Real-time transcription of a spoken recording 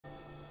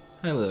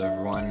Hello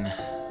everyone,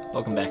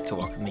 welcome back to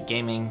Welcome to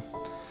Gaming.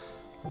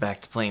 We're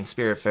back to playing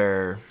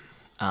Spiritfarer.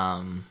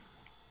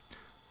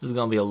 This is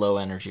gonna be a low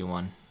energy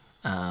one.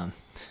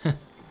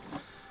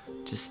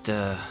 Just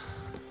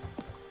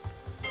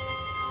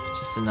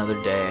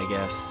another day, I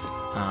guess.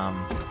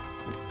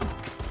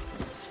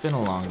 It's been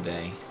a long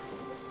day.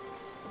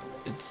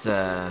 It's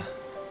I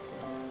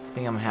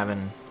think I'm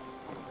having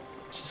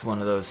just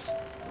one of those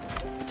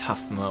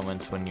tough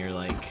moments when you're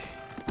like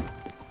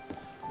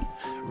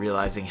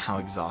realizing how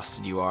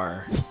exhausted you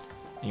are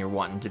and you're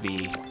wanting to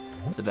be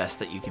the best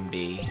that you can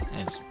be,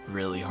 and it's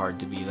really hard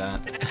to be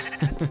that.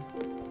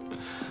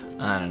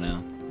 I don't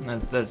know,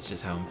 that's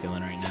just how I'm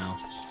feeling right now.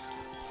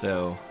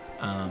 So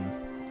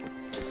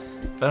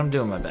but I'm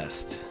doing my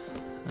best.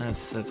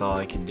 That's all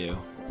I can do.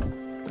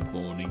 Good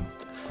morning.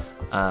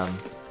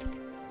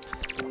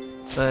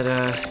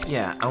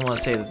 Yeah, I want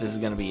to say that this is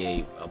going to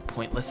be a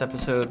pointless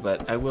episode,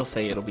 but I will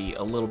say it'll be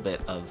a little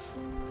bit of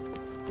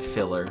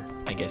filler,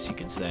 I guess you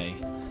could say,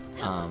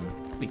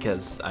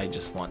 because I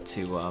just want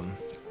to,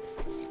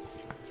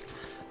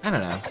 I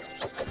don't know,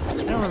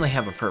 I don't really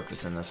have a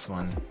purpose in this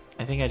one.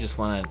 I think I just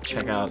want to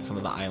check out some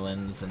of the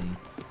islands and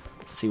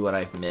see what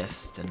I've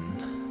missed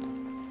and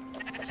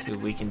see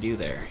what we can do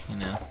there, you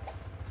know?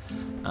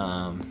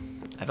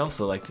 I'd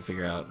also like to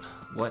figure out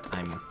what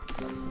I'm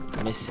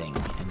missing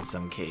in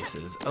some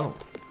cases. Oh,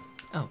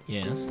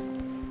 yes.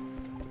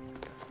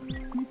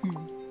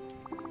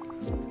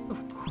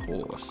 Of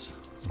course.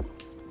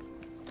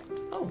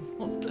 Oh,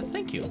 well,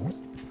 thank you.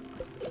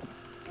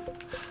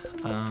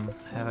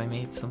 Have I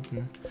made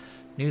something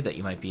new that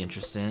you might be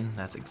interested in?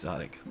 That's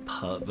exotic.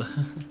 Pub.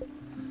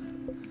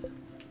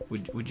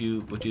 Would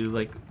you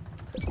like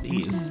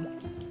these?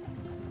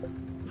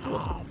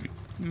 Oh,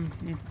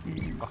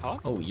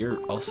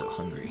 you're also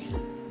hungry.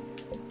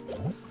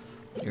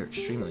 You're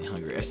extremely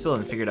hungry. I still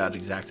haven't figured out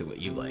exactly what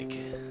you like.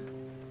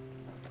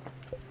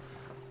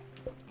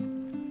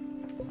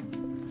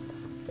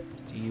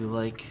 Do you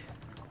like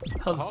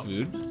pub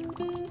food?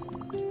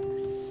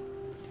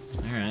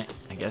 Alright,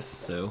 I guess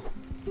so.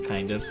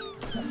 Kind of.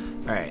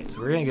 Alright, so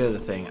we're gonna go to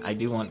the thing. I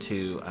do want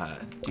to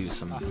do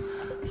some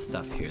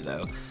stuff here,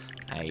 though.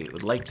 I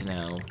would like to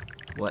know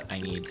what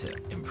I need to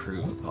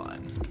improve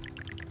upon.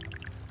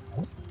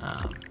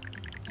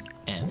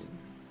 And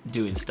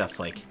doing stuff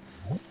like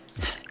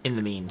in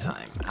the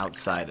meantime,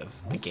 outside of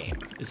the game,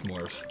 is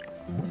more of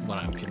what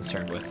I'm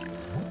concerned with.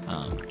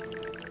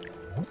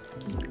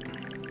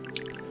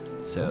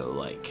 So,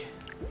 like,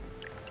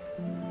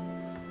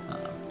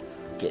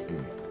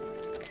 getting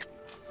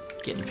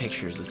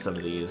pictures of some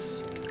of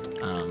these,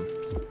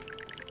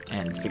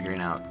 and figuring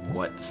out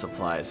what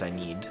supplies I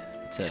need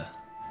to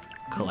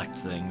collect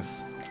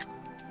things.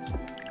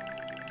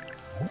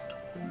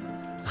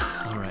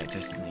 Alright, I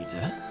still need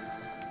to...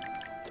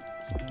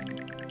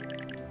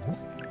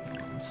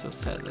 It's so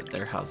sad that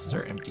their houses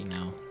are empty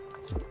now.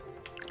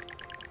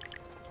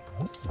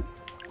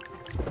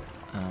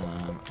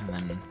 And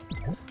then,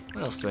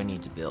 what else do I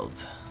need to build?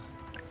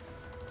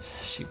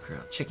 Sheep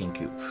crowd, chicken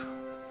coop.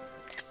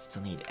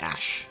 Still need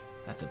ash.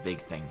 That's a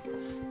big thing.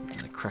 And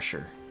the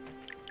crusher.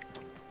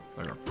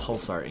 Whatever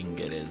pulsar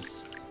ingot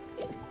is.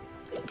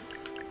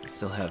 I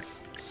still have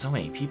so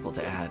many people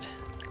to add.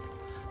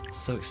 I'm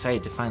so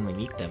excited to finally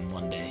meet them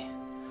one day.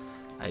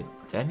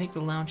 Did I make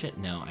the lounge yet?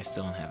 No, I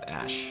still don't have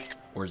ash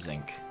or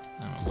zinc.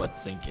 I don't know what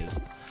zinc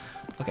is.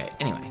 Okay,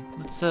 anyway,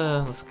 let's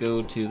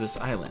go to this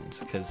island,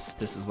 because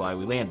this is why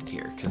we landed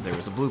here, because there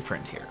was a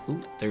blueprint here.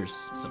 Ooh, there's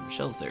some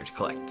shells there to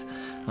collect.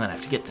 I'm gonna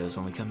have to get those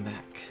when we come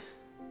back.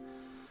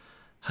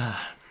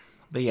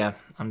 But yeah,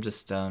 I'm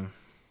just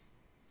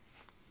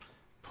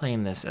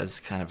playing this as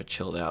kind of a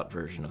chilled out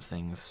version of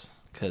things,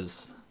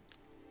 because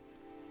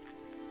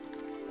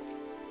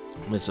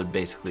this would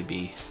basically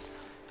be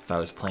if I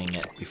was playing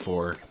it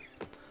before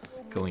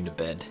going to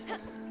bed.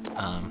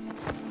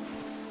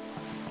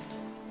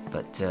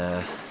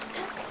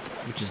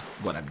 Which is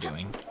what I'm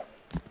doing.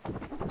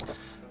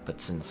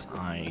 But since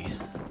I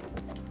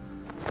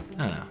don't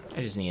know,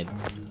 I just needed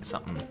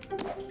something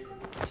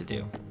to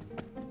do.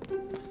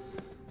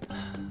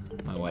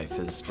 My wife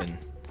has been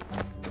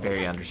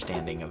very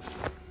understanding of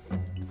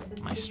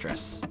my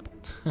stress.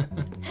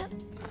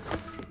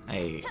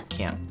 I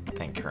can't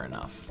thank her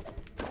enough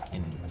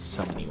in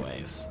so many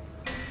ways.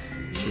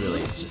 She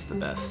really is just the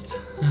best.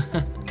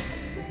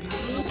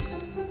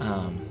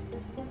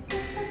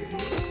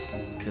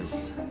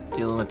 Because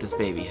dealing with this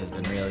baby has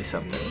been really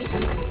something.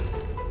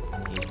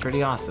 He's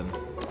pretty awesome,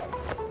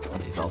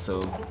 but he's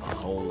also a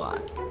whole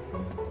lot.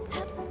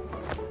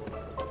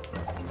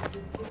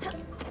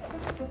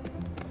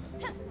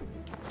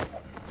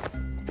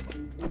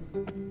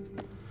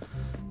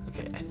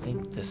 Okay, I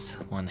think this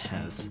one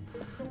has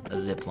a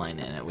zip line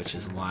in it, which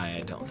is why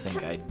I don't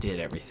think I did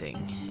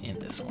everything in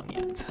this one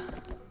yet.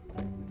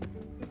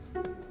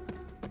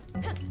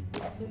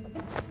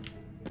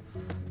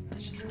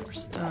 That's just more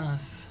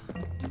stuff.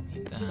 Don't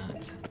need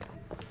that.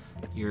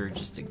 You're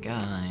just a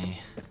guy.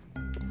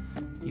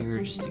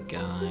 You're just a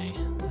guy.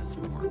 That's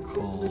more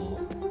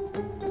coal.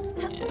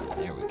 Yeah,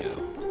 there we go.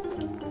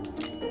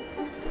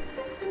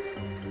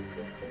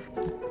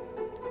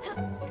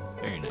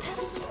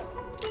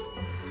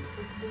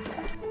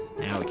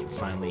 and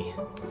finally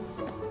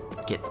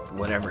get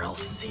whatever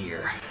else is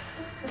here.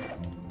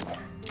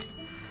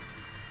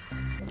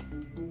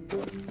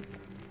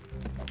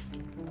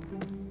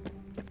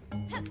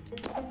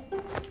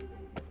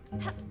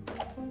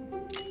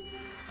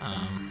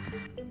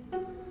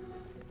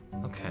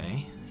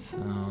 Okay,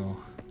 so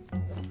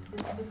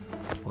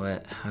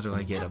how do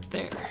I get up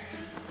there?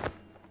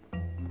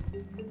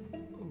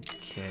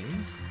 Okay.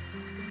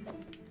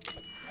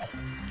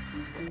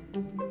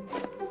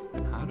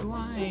 How do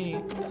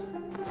I...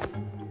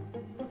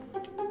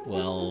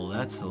 Well,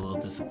 that's a little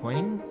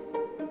disappointing.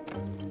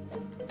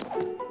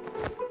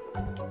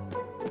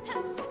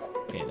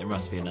 Okay, there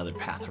must be another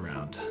path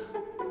around.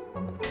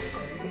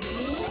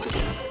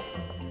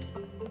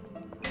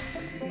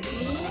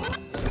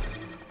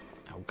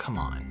 Oh, come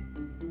on.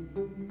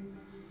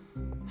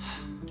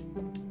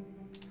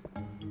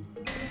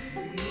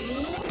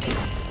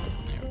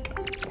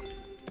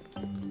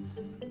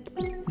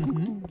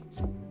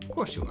 Of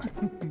course you are.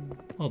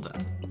 Well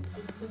done.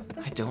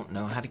 I don't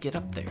know how to get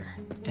up there,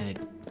 and it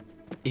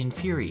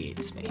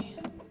infuriates me.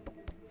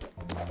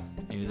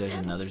 Maybe there's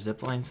another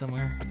zip line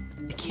somewhere?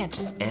 It can't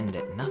just end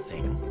at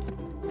nothing.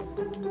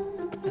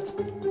 That's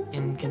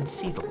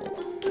inconceivable.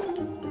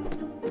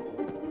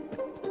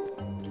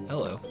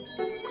 Hello.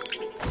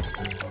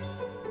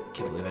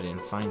 Can't believe I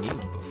didn't find you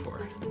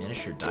before.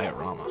 Miniature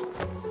diorama.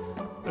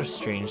 What a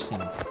strange thing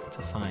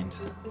to find.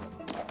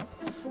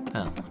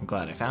 Well, I'm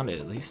glad I found it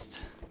at least.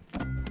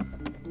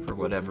 For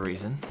whatever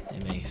reason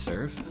it may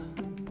serve.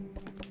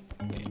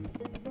 Wait,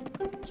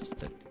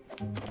 just a...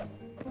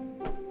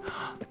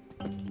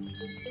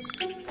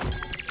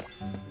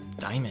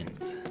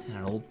 Diamonds and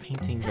an old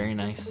painting, very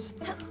nice.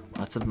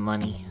 Lots of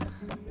money.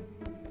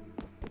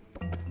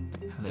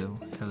 Hello,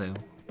 hello.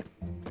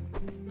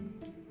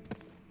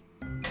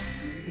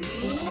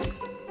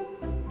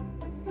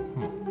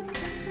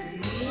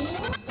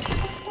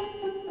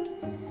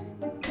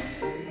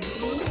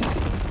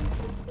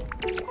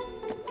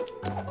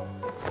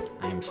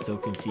 Still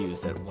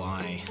confused at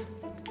why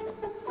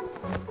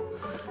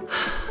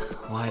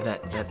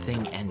that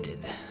thing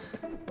ended.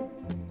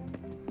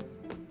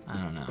 I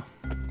don't know.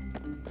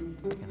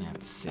 Gonna have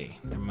to see.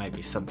 There might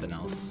be something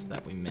else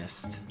that we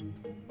missed.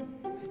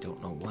 I don't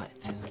know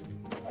what.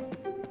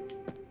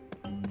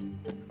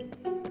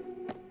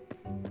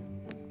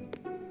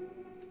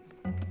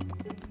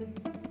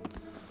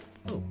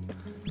 Oh.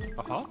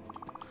 Uh-huh.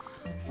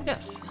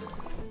 Yes.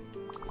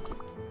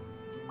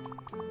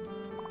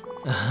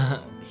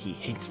 He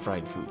hates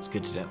fried foods.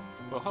 Good to know.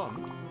 Oh.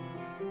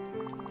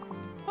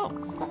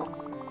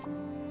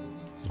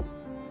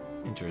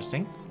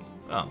 Interesting.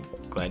 I'm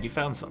glad you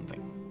found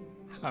something.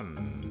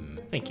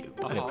 Thank you.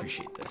 I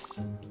appreciate this.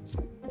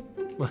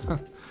 Well,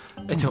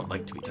 I don't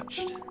like to be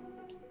touched.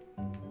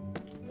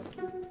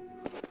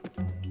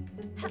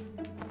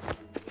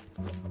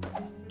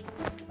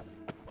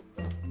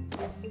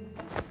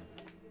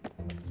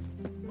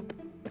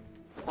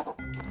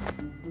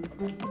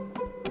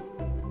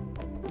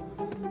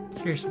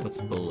 Here's what's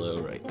below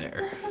right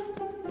there.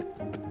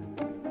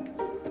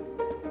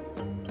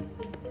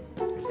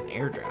 There's an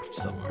air draft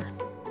somewhere.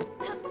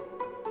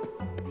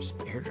 There's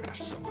an air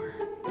draft somewhere.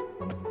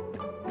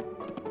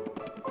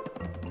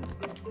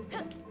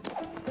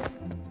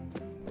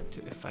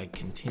 If I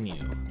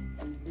continue...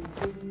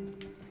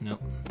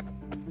 Nope.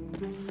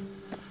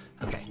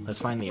 Okay, let's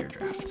find the air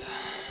draft.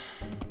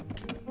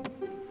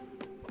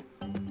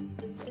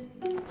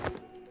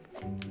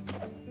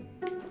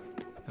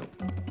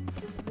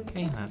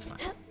 Okay, that's fine.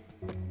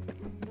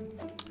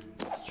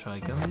 Let's try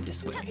going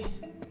this way.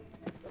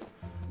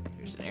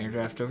 There's an air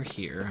draft over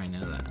here, I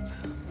know that.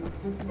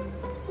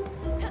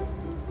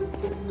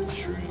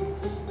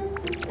 Mushrooms.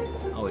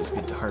 Always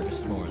good to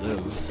harvest more of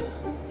those.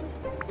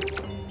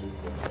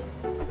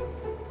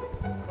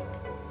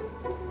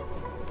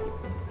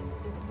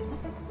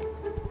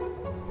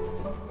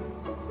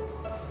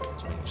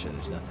 Just making sure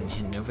there's nothing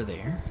hidden over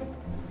there.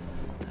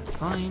 That's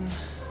fine.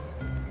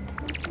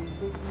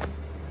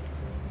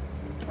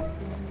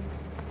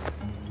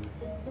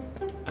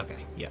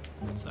 Okay, yep.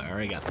 So I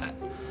already got that.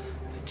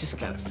 I just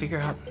gotta figure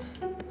out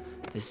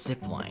this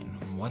zip line.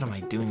 What am I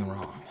doing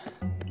wrong?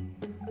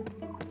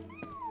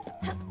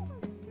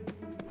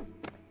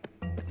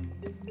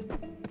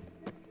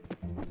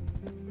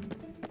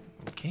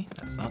 Okay,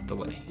 that's not the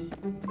way.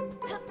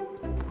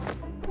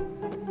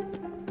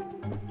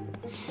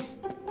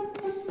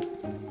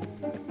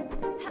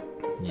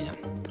 Yeah.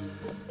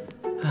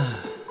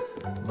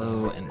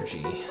 Low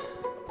energy.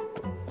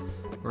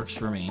 Works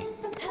for me.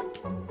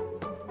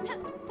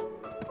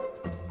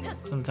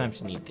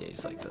 Sometimes you need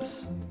days like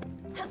this.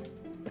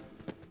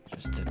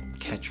 Just to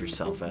catch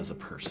yourself as a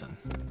person.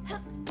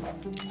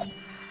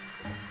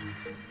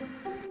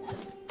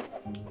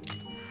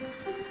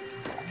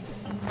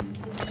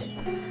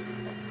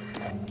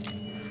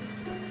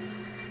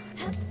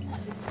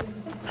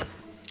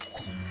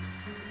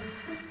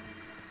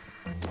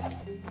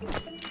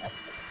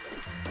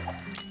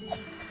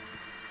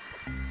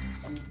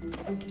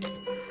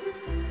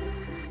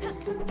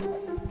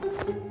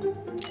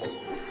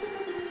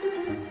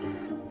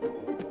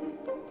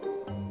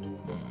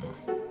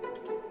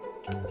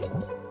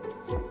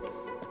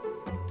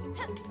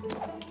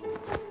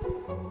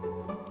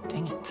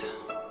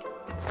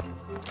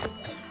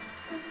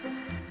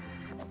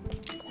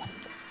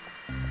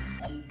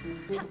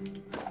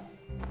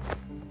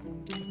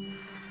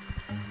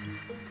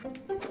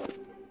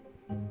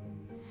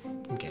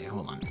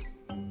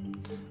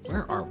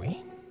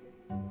 we?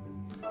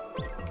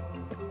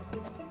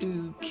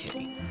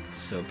 Okay,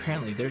 so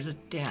apparently there's a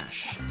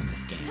dash in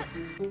this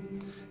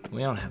game.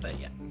 We don't have that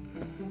yet.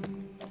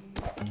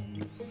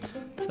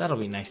 So that'll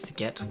be nice to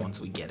get once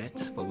we get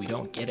it, but we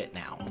don't get it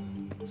now.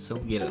 So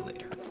we'll get it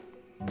later.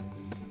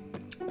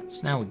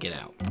 So now we get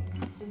out.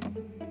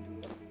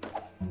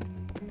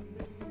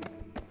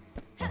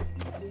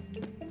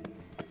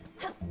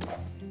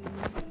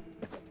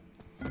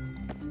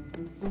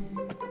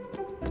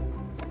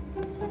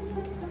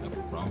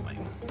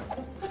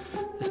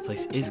 This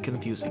place is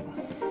confusing.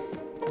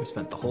 We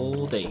spent the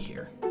whole day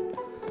here.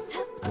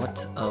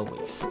 What a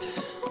waste.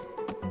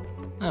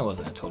 That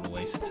wasn't a total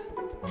waste.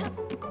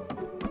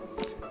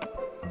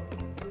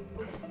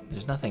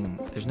 There's nothing,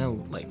 there's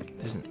no, like,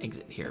 there's an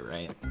exit here,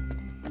 right?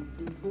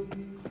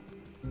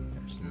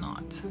 There's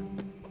not.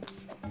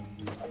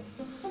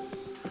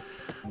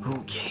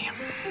 Okay.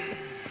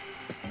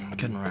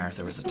 Couldn't remember if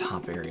there was a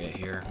top area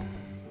here.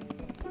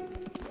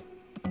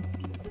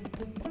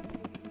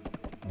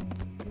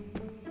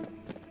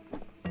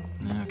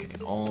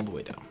 Okay, all the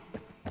way down.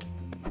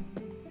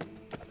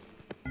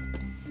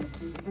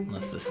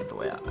 Unless this is the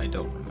way out, I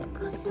don't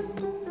remember.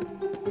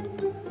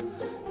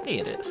 Hey,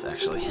 it is,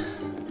 actually.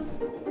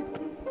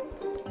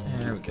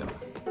 There we go.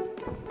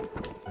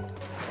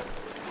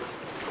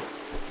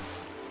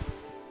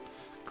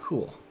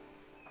 Cool.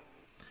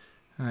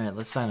 Alright,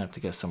 let's sign up to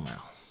go somewhere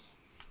else.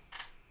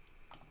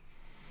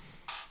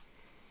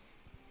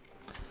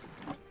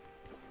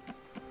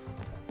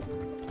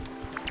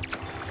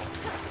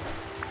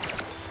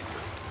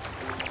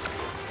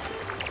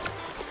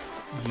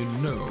 You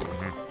know,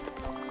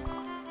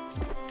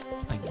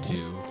 I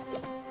do.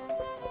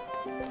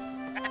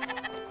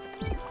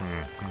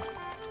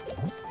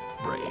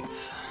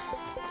 Right.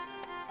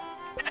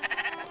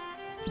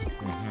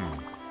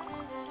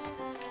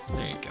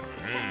 There you go.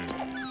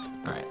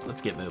 Alright,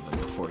 let's get moving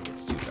before it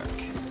gets too dark.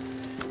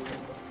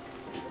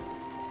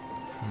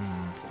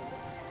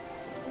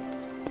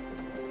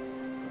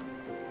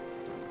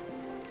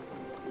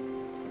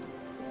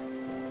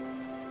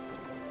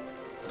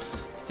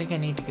 I think I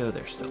need to go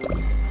there still.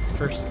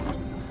 First,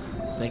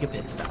 let's make a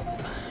pit stop.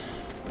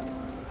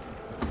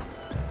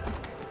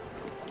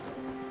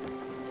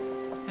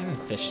 I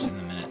haven't fished in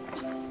a minute.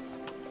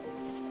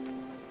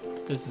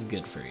 This is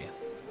good for you.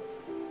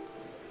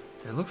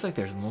 It looks like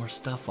there's more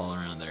stuff all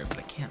around there, but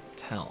I can't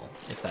tell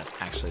if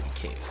that's actually the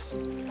case.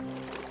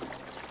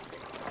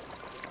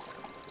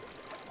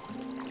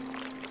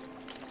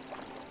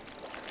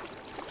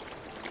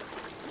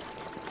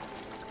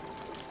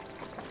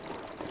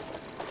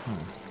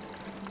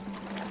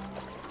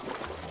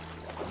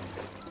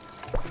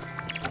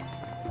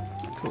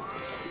 Cool.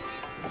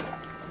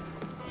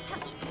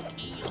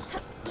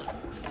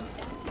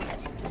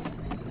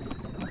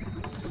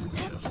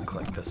 Should also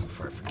collect this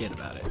before I forget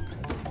about it.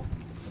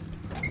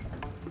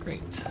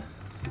 Great.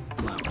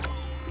 Flower.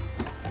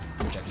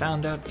 Which I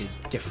found out is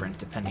different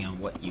depending on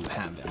what you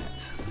have in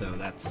it, so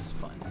that's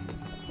fun.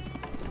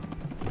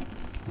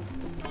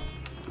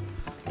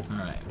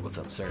 Alright, what's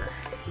up, sir?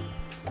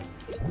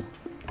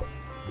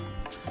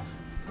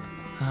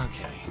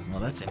 Okay, well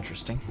that's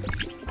interesting.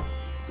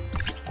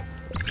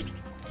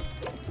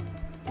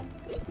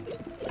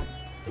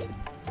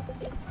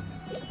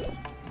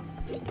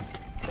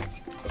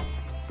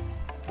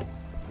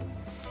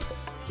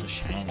 So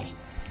shiny.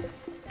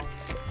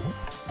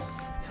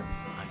 Have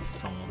I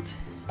sold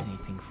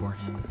anything for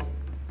him?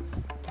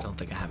 I don't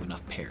think I have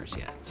enough pairs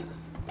yet.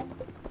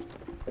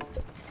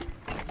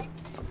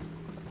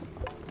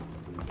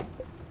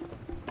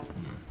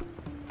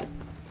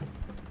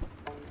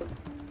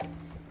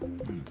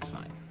 That's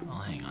fine. I'll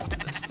hang on to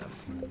this stuff.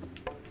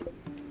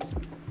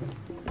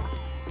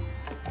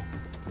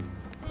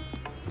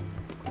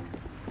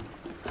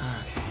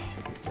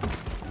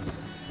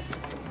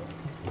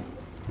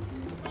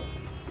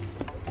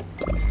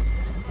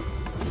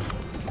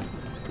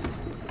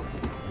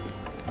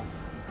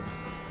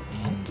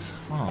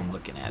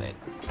 Looking at it,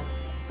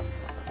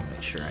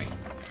 make sure I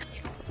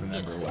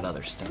remember what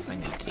other stuff I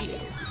need to do.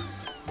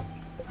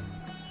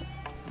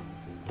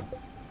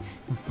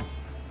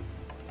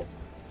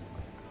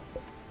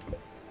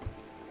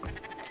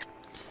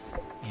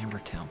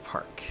 Ambertown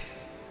Park,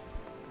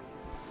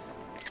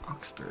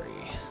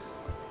 Oxbury,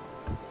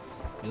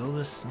 build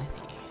a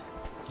smithy.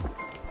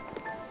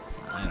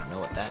 I don't know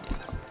what that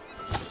is.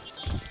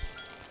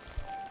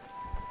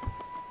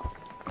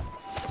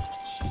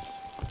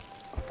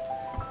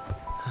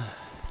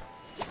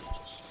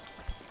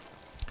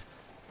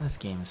 This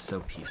game is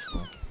so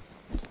peaceful.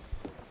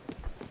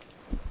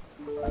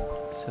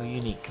 So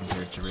unique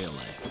compared to real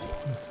life.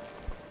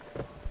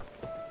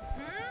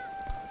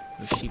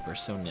 Those sheep are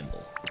so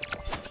nimble.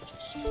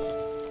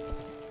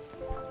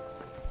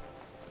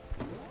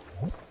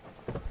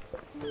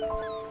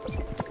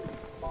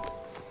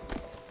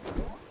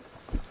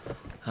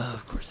 Oh,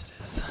 of course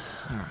it is.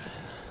 Alright.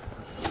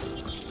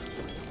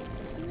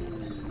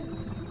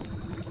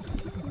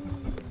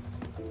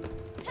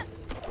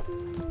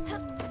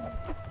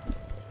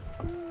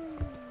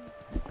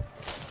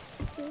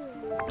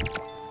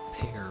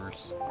 Pear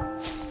course.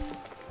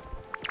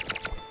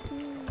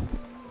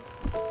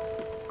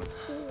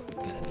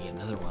 Gonna need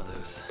another one of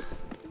those.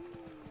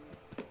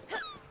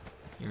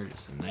 You're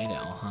just a night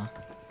owl, huh?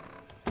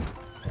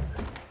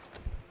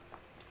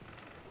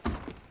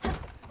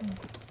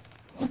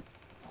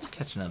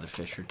 Catch another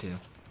fish or two.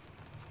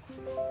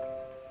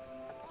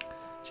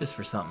 Just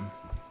for something.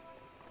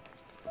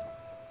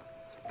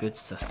 Some good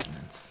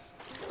sustenance.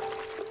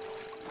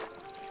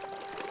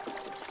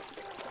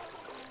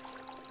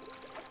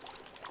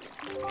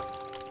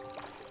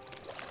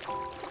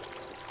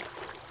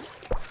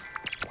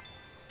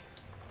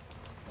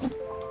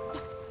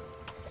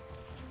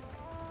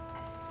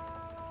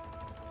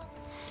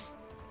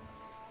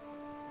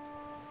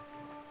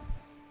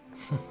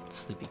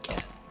 Sleepy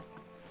cat.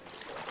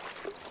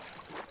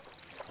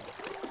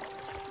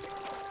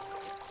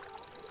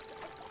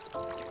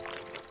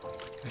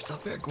 There's a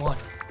big one.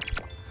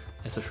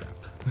 It's a shrimp.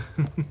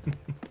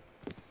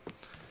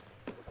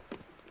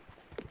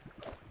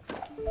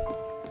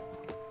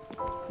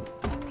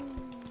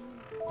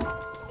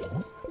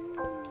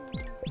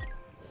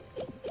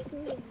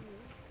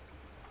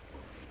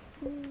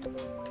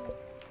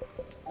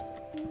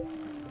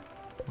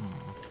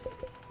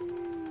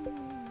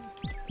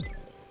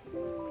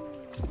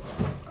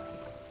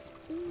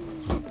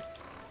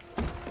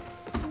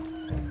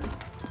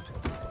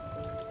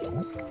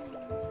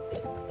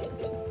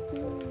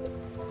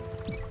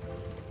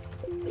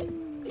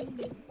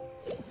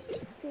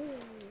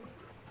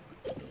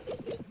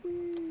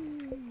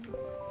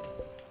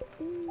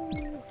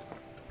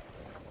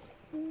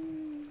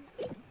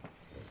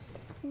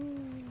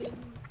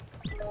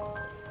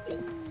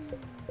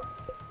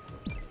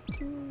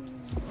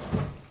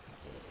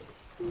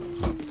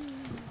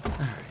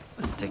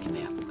 Take a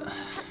nap.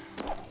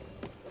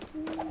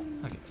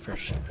 Okay,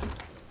 first sheep.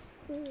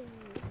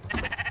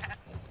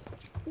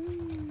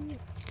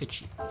 Good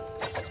sheep.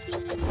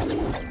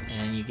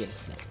 And you get a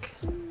snack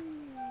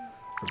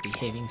for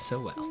behaving so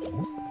well.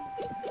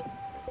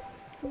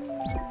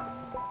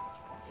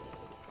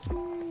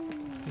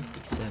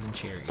 57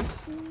 cherries.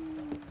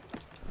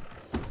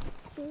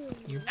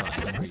 You're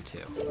probably hungry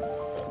too.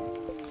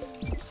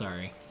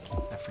 Sorry,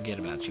 I forget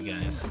about you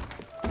guys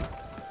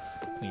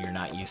when you're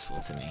not useful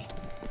to me.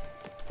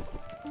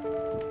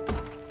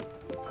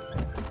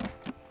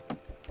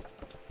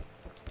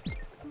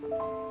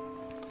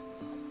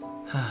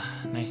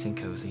 Nice and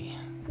cozy.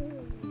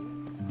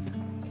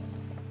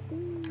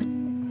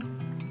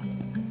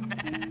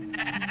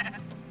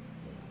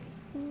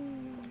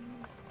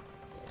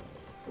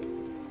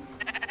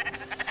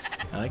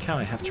 I like how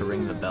I have to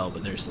ring the bell,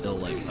 but there's still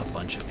like a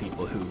bunch of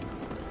people who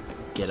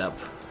get up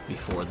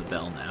before the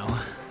bell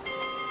now.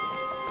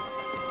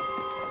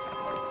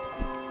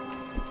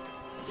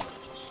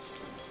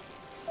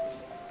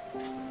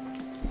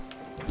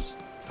 Just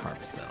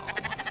harvest that all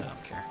at once, I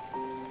don't care.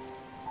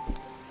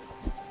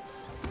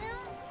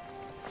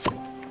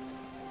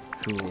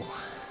 Cool.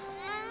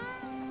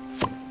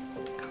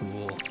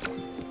 Cool.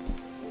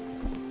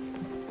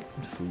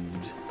 And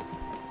food.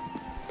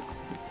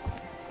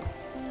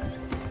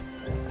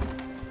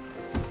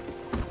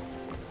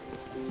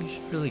 You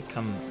should really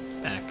come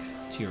back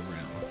to your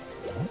room.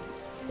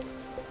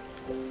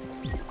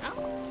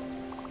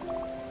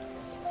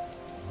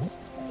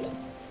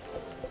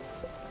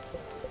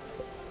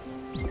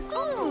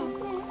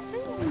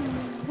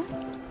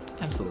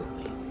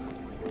 Absolutely.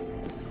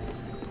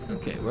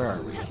 Okay, where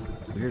are we?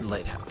 Weird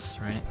lighthouse,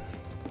 right?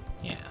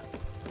 Yeah.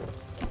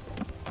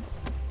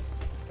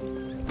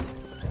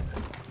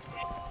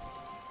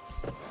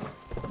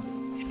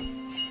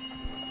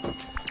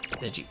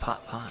 Veggie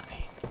pot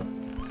pie.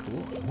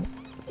 Cool.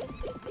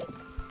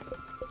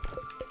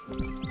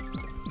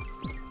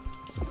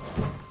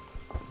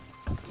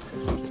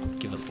 Just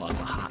give us lots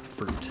of hot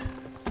fruit.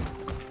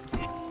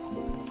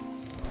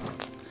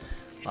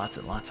 Lots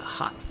and lots of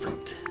hot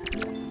fruit.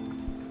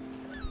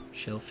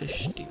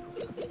 Shellfish stew.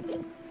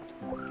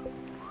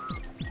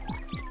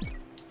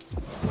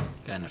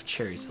 Got enough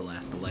cherries to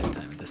last a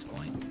lifetime at this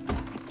point.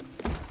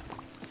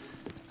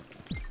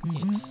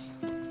 Yes.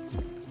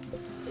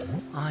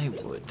 I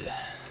would.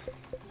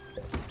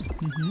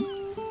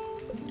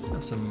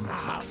 Have some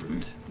hot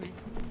fruit.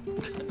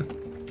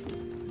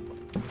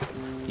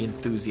 The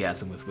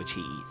enthusiasm with which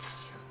he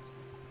eats.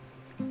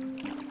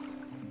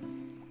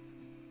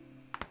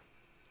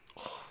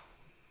 Oh.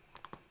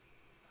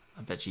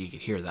 I bet you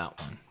could hear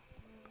that one.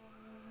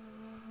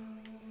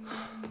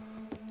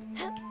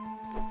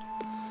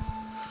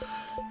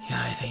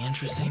 Got anything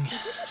interesting?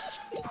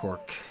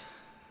 Pork.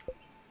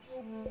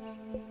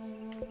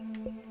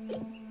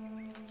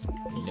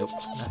 Nope,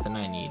 nothing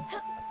I need.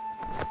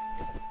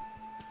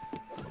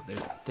 Oh, there's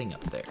a thing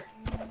up there.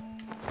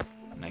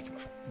 And I can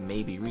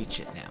maybe reach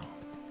it now.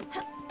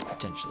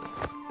 Potentially.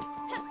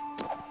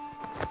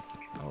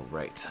 Oh,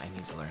 right, I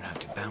need to learn how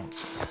to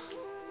bounce.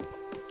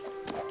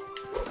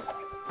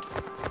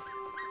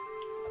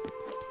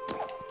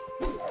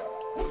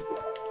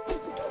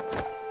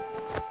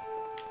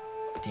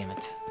 Damn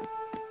it.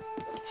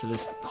 So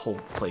this whole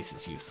place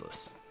is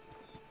useless.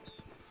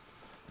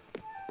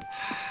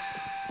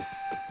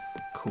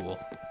 cool.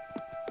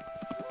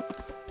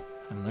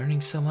 I'm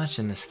learning so much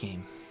in this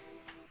game.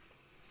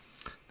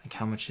 Like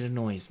how much it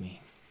annoys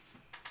me.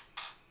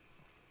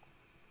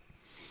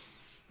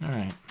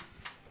 Alright.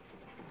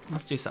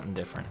 Let's do something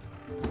different.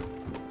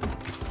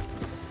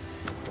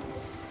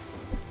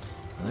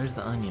 Well, there's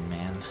the onion,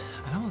 man.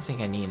 I don't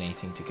think I need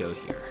anything to go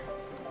here.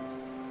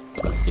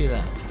 So let's do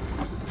that.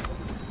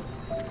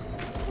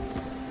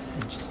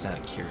 And just out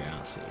of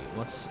curiosity,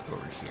 what's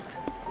over here?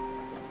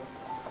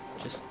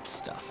 Just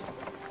stuff.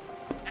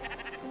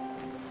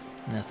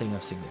 Nothing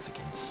of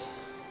significance.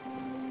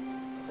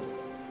 Yeah,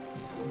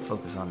 we'll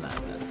focus on that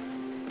then.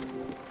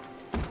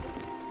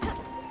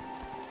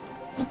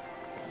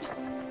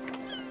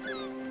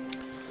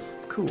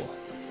 Cool.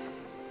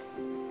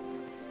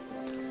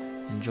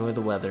 Enjoy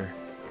the weather.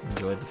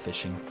 Enjoy the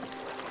fishing.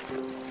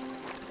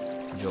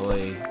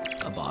 Enjoy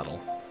a bottle.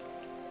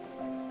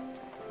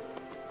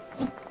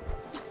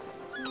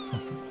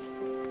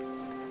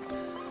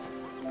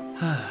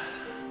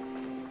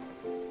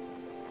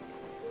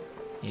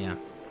 Yeah.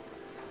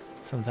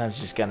 Sometimes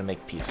you just gotta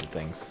make peace with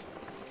things.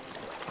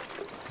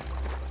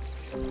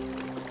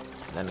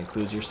 That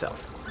includes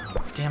yourself.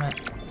 Damn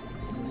it.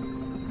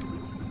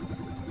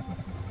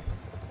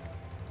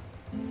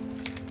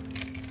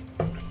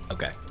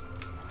 Okay.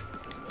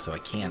 So I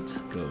can't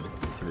go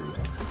through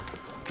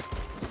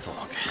the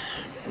fog.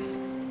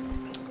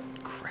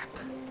 Crap.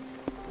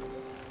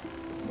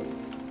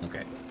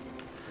 Okay.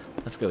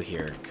 Let's go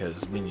here,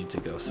 because we need to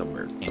go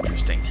somewhere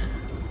interesting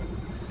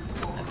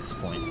at this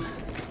point.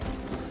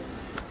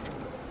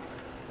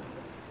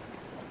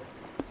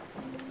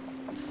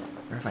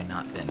 Where have I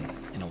not been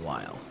in a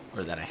while?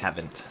 Or that I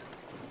haven't?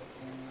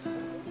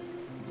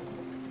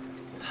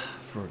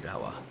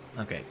 Furugawa.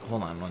 Okay,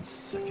 hold on 1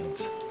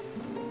 second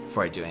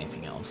before I do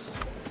anything else.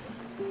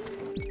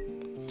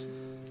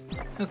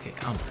 Okay,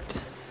 onward.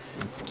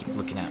 Let's keep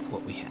looking at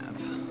what we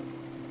have.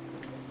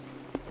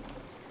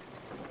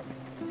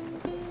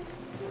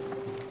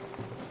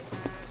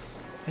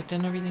 Have I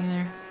done everything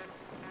there?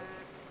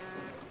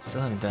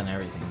 Still haven't done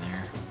everything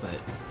there,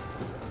 but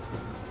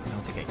I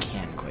don't think I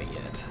can quite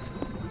yet.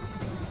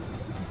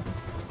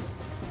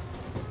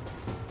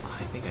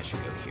 I think I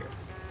should go here.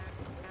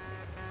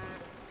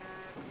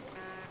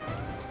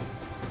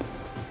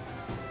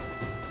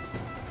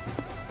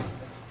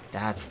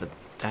 That's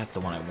the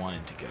one I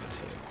wanted to go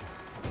to.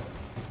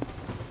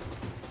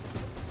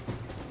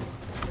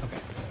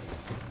 Okay.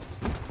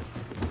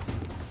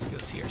 Let's go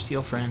see our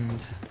seal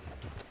friend.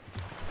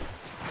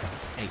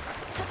 Hey.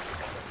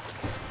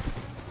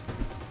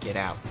 Get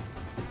out.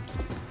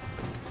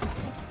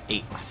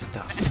 Ate my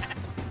stuff.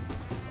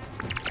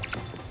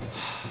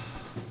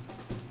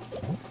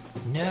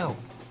 No!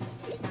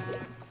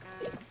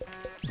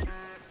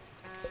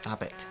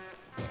 Stop it.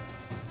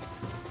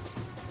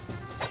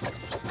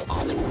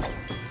 Oh.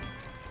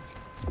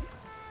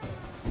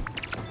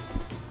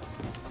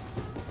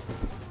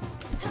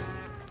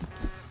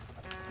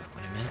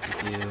 What I meant to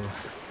do...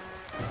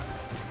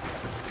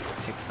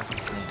 Pick up a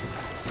plant.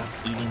 Stop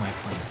eating my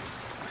plants.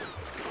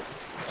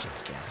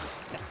 Jackass.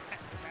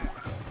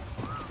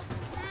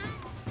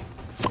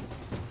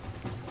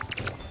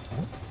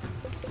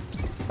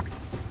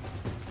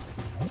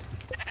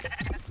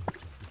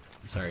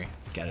 Sorry,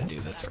 gotta do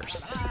this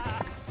first.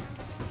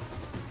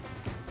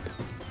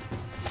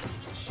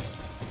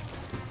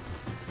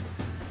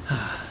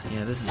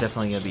 Yeah, this is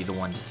definitely gonna be the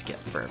one to skip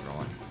for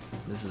everyone.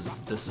 This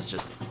is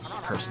just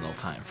personal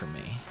time for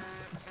me.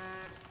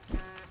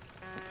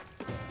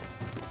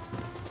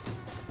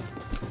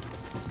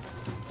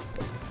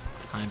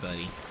 Hi,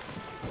 buddy.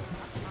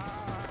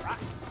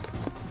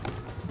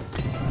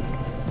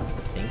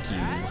 Thank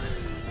you.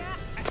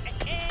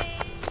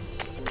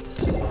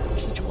 You're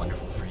such a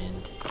wonderful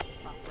friend.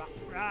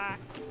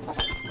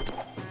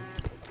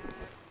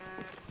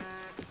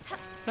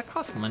 Does that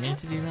cost money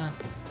to do that?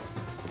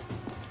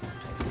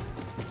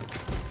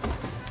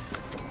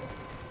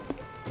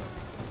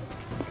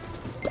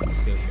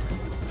 Let's go here.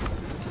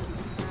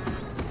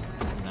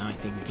 Now I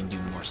think we can do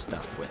more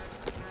stuff with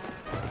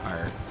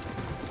our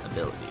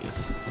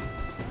abilities.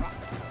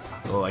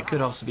 Oh, I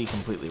could also be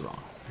completely wrong.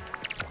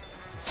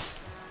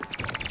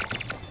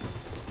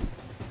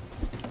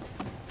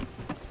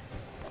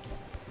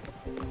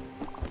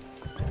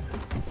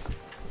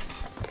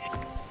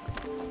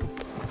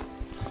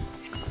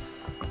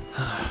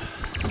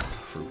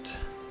 Fruit.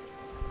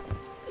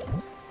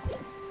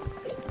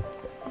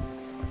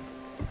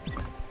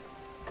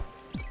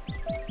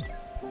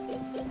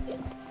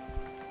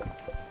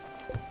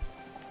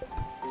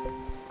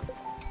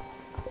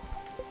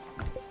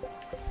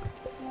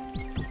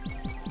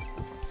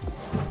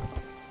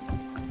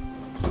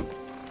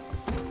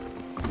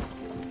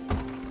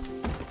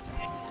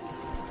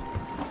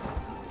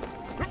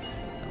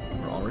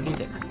 We're already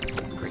there.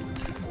 Great.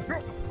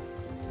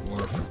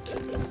 More fruit.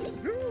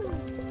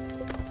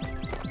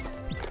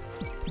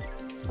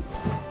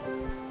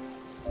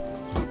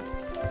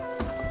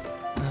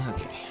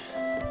 Okay.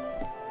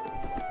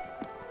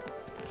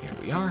 Here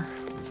we are.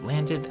 We've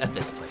landed at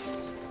this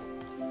place.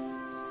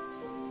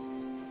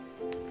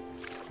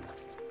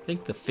 I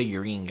think the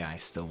figurine guy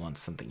still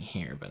wants something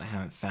here, but I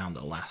haven't found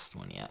the last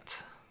one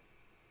yet.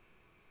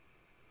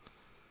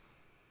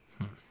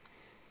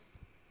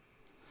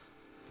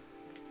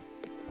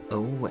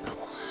 Oh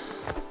well.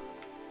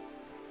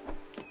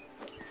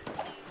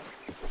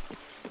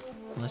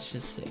 Let's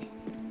just see.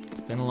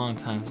 It's been a long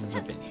time since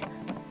I've been here.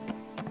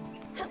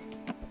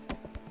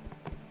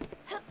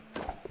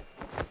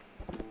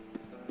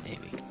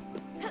 Maybe.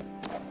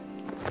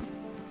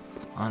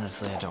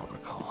 Honestly, I don't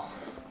recall.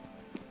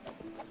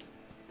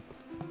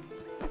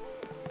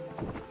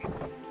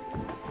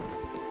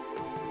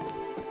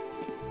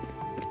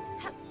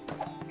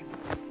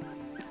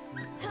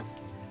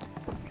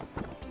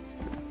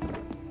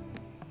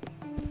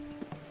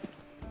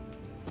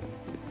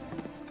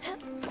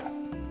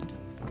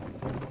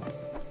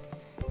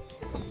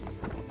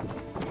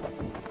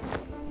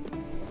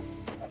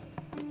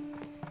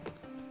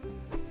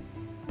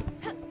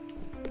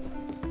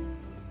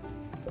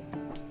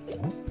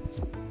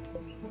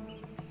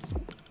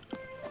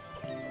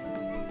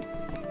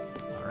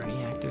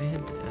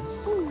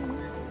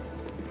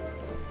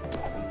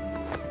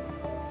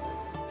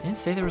 Didn't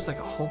say there was like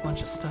a whole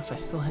bunch of stuff I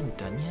still hadn't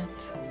done yet.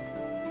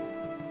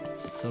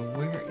 So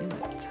where is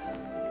it?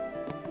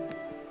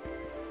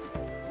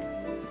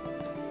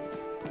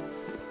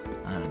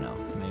 I don't know.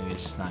 Maybe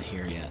it's just not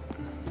here yet.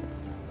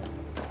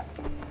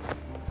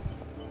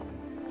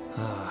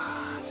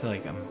 I feel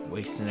like I'm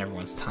wasting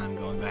everyone's time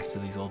going back to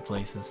these old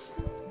places.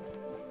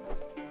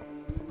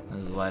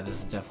 This is why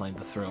this is definitely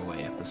the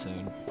throwaway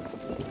episode.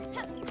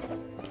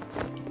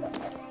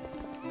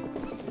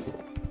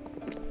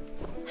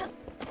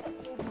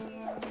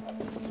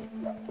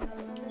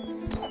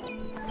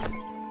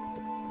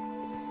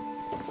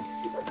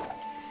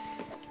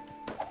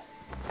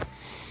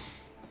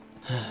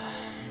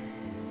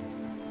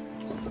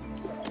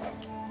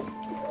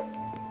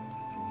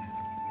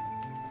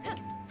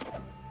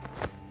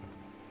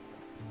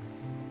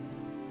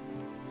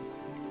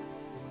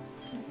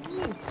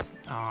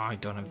 Oh, I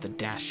don't have the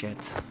dash yet.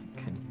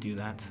 Couldn't do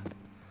that.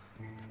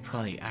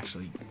 Probably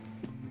actually...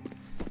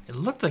 It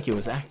looked like it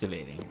was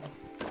activating.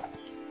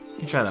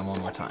 Let me try that one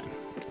more time.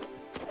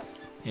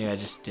 Maybe I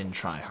just didn't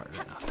try hard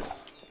enough.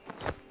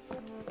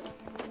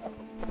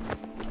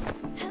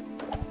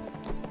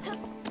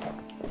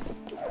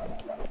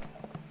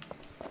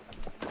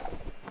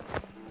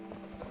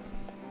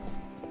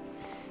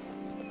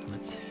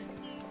 Let's see.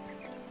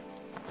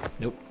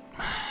 Nope.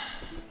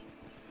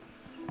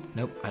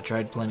 Nope, I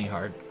tried plenty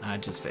hard. I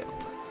just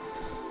failed.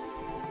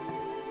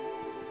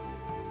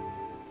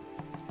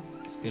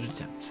 It's a good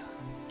attempt.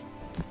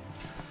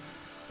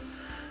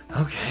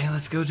 Okay,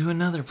 let's go to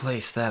another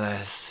place that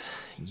is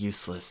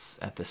useless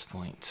at this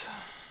point.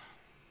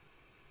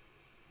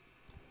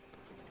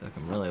 I feel like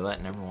I'm really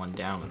letting everyone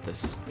down with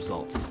this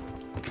results.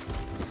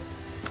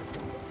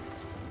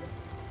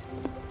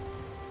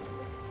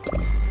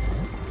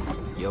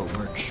 Yo,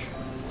 merch.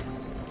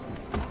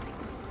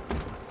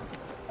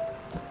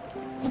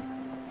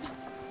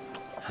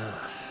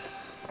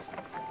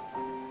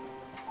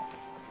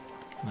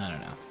 I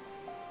don't know.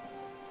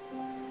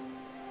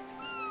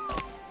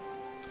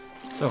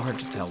 So hard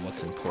to tell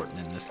what's important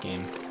in this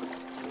game.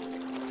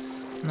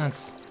 And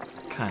that's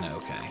kind of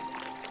okay.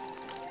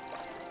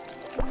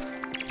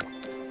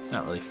 It's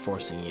not really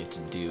forcing you to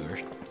do or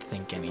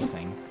think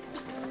anything.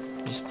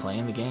 You're just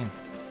playing the game.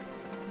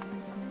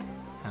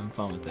 Having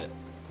fun with it.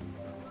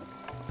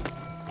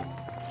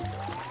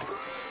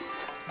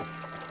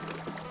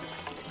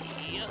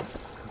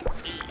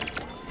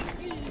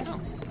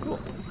 Cool.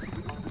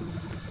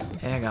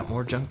 Hey, I got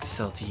more junk to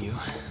sell to you.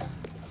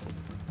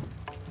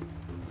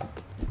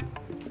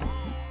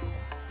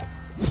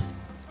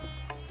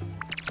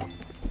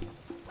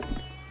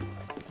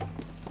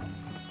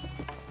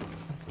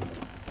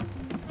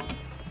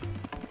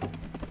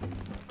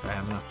 Do I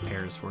have enough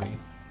pears for you?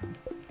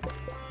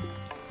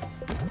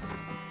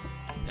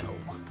 No.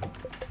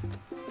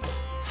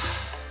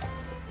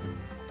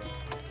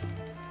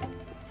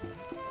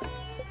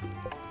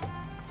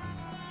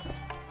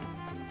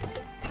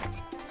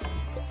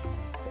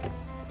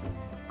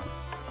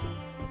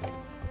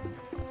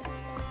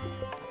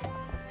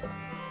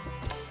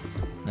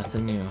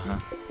 Nothing new, huh?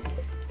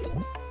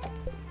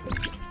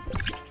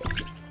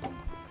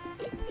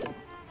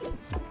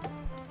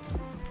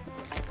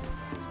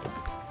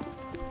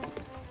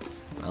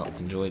 Well,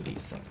 enjoy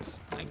these things,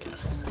 I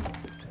guess.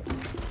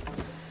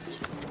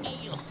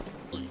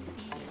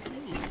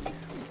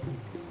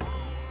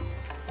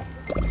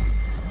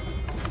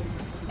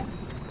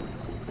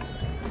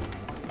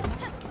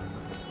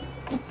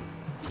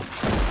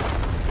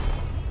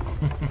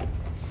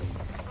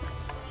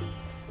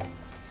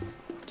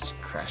 Just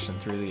crashing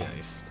through the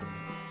ice.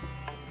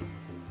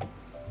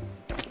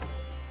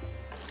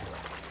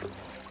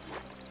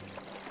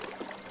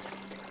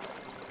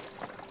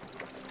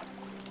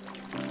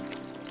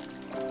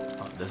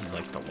 Oh, this is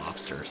like the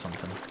lobster or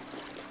something.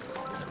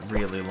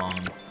 Really long.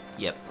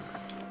 Yep.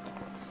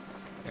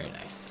 Very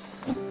nice.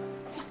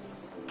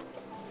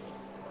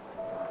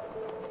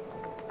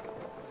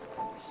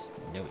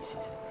 Snowy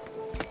season.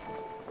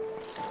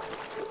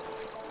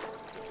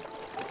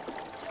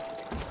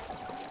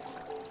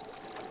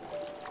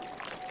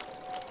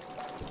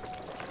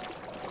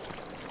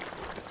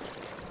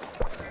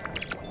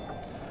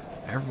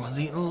 Everyone's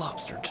eating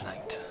lobster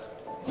tonight.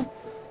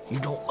 You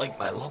don't like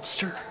my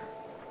lobster?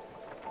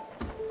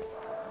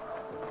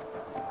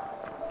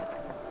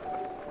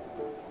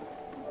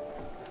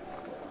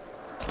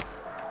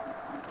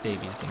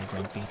 Baby's been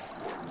grumpy.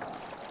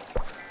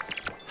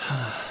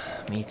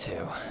 Me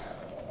too.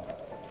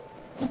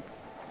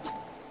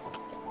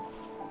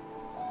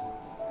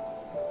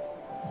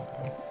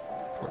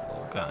 Poor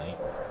little guy.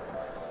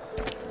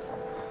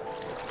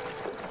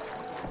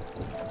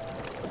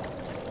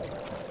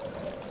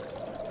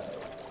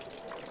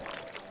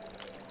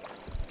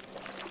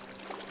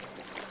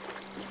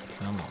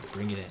 Come on,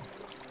 bring it in.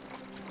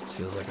 This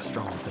feels like a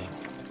strong thing.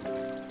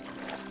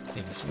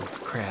 Maybe some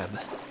crab.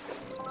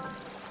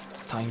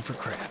 Time for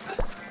crab.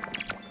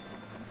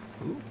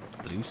 Ooh,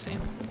 blue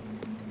salmon.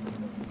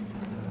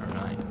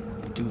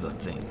 Alright, do the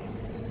thing.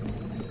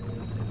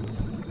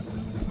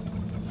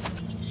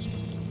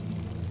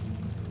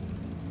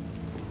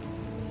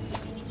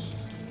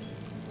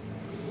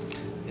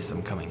 Yes,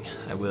 I'm coming.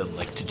 I would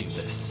like to do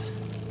this.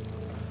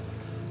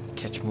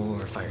 Catch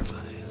more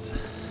fireflies.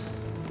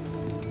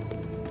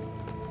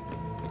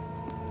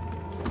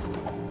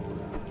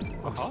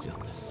 Oh,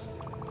 stillness.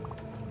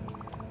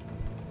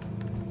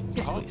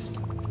 Yes, please.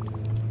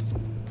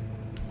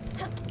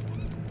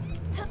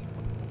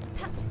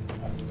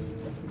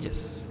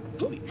 Yes,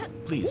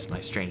 please, my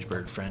strange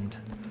bird friend.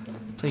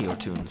 Play your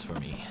tunes for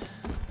me.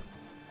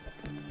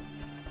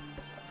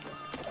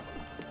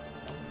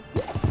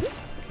 Okay,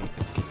 couldn't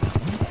get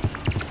that one.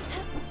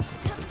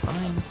 Perfectly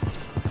fine.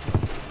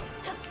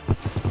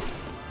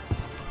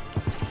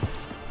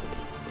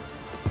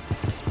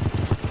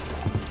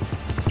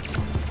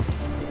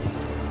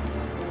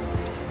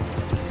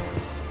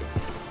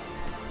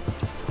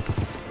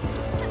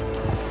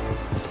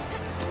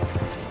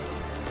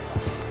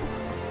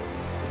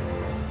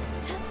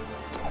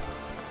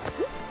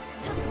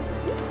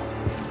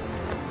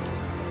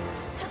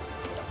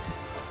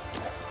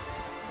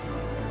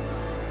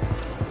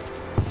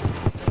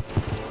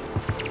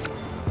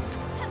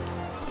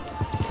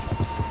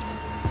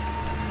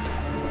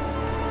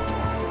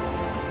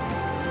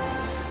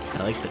 I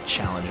like the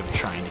challenge of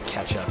trying to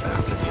catch up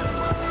after the other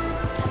ones.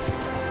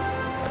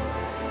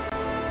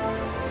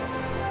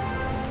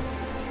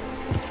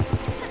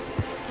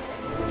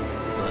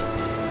 Well, that's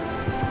business.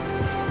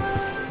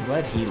 I'm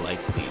glad he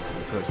likes these as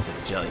opposed to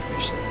the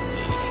jellyfish that the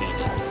lady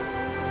hated.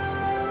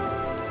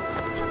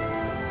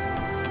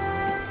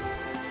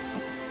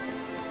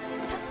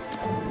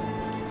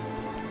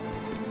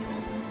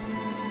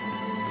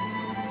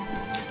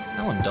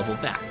 That one double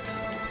backed.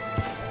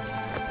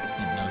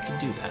 Didn't know I could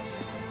do that.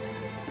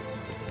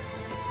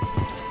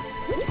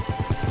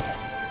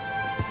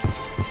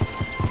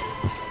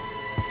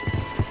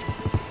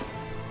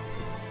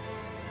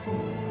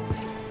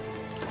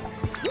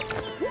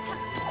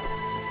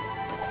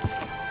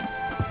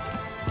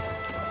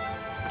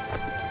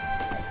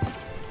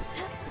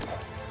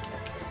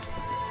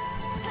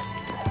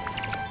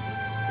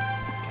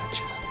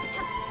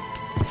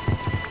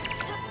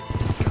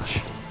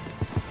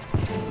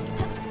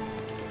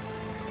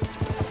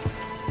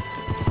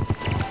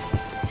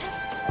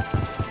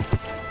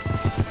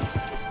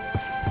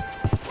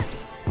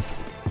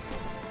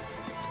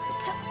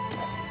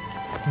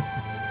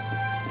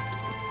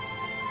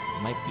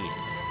 Might be it.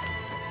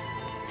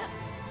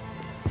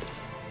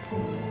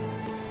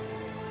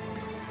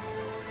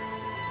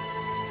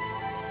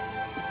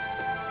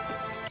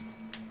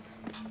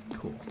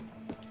 Cool.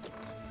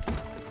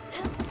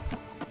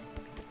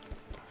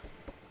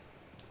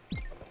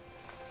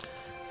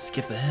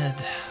 Skip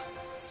ahead.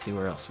 Let's see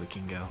where else we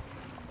can go.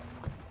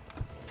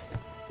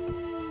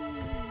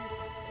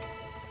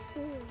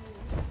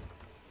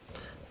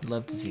 I'd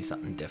love to see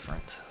something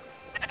different.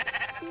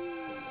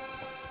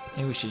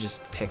 Maybe we should just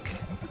pick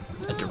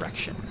a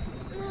direction.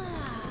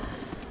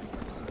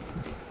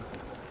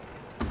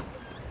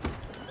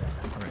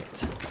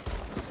 Right.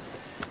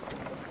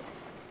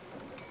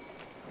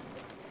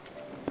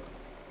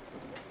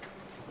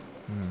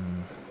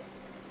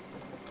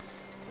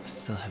 We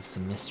still have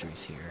some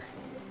mysteries here.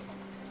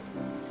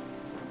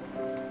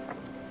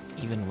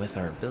 Even with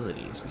our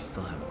abilities, we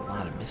still have a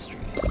lot of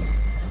mysteries.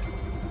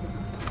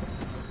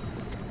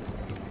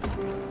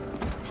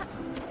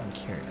 I'm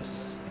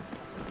curious.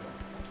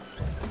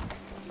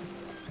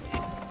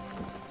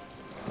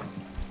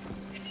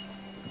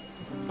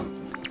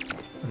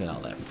 Look at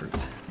all that fruit.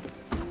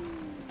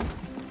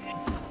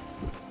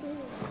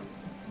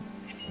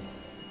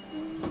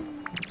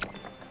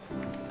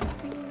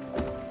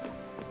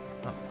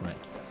 Oh, right.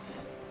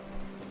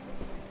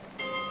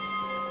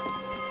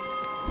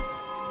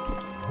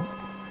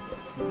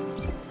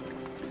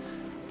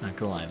 Not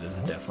gonna lie, this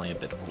is definitely a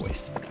bit of a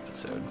waste of an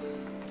episode.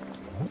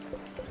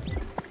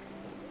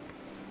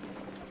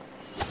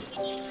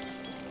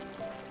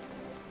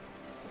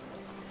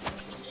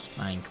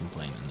 I ain't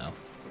complaining though.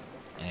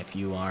 And if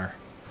you are,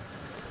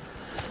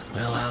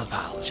 Well, I'll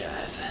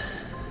apologize.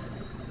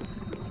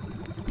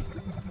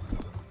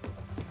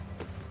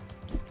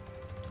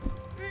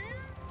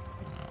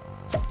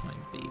 Oh, my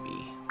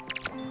baby.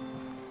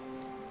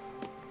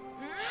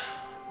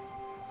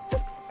 I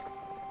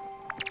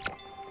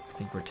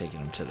think we're taking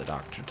him to the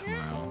doctor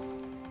tomorrow.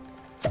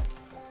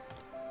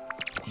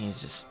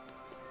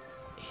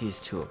 He's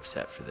too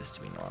upset for this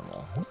to be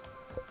normal.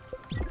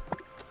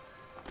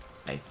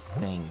 I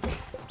think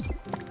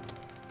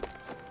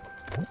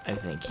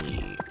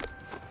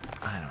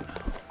I don't know.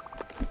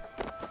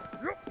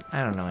 I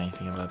don't know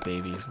anything about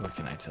babies. What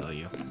can I tell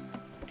you?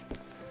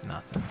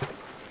 Nothing.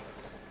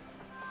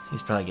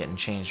 He's probably getting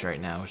changed right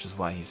now, which is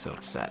why he's so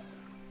upset.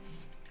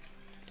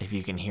 If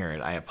you can hear it,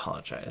 I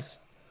apologize.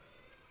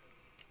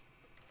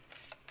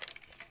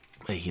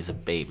 But he's a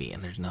baby,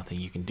 and there's nothing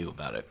you can do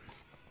about it.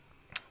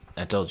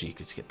 I told you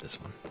could skip this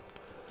one.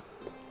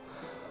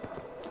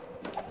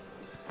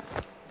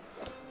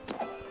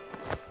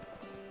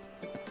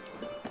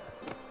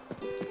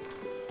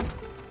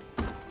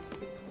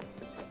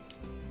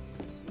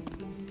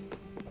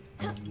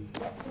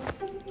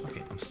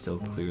 Okay, I'm still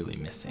clearly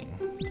missing.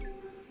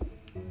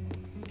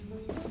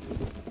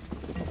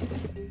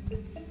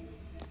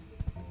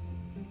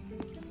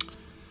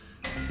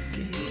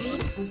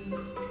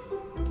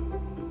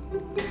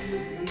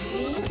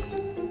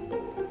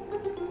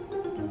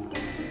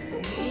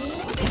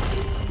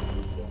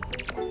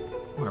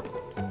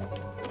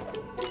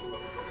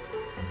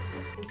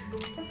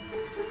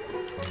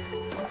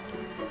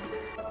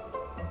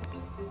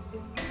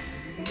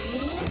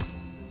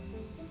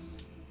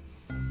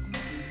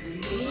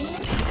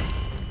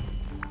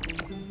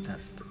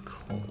 That's the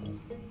coal.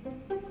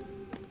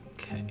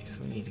 Okay,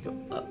 so we need to go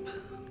up.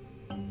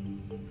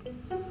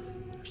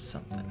 Or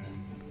something.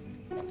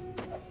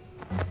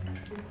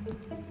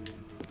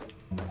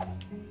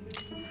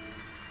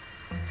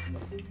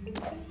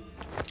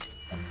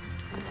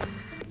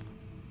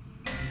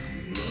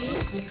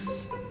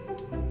 Yes.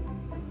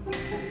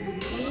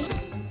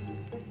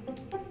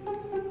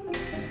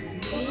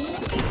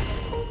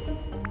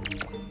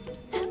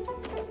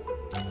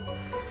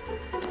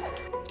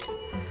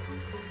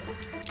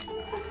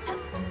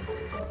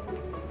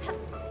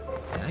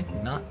 Did I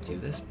not do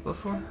this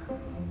before?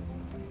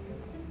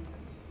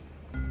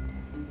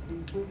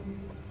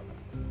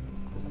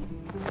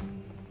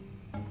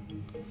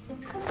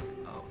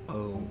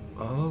 Oh,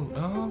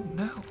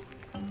 no.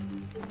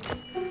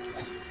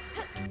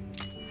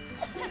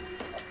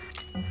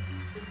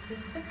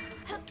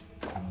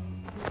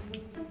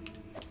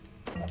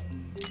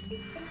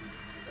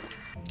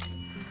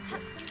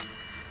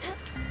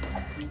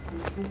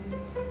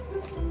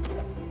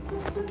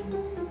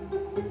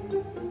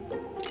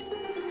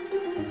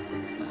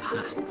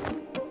 Aha.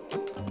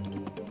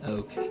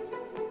 Okay.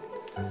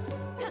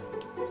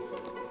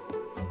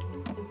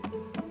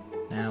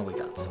 Now we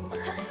got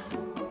somewhere.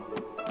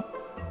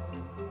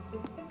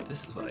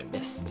 This is what I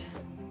missed.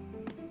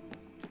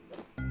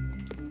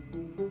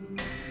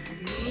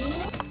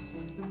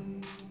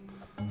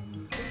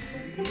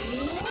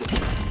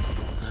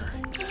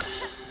 Alright.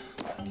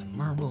 That's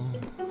marble.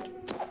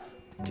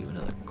 Do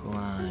another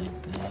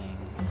glide thing.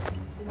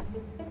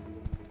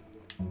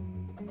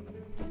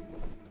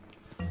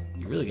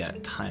 You really gotta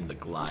time the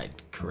glide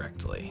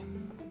correctly.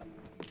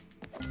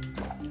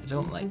 I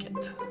don't like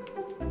it.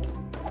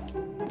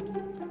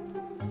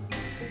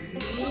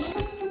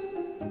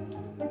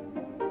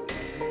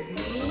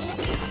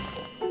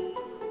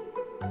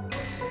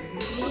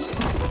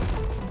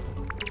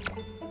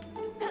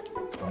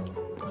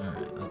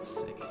 Alright, let's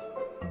see.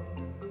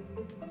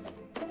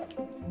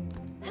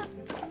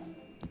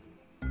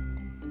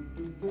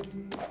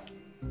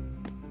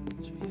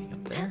 Is there anything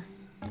up there?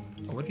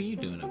 Oh, what are you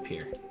doing up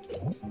here?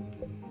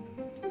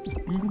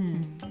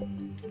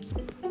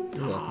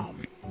 You're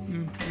welcome.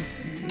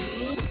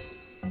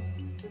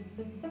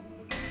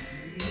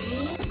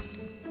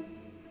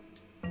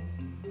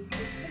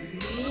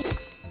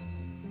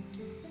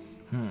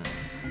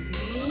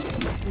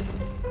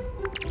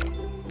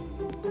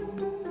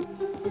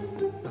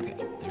 Okay,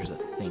 there's a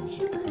thing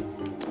here.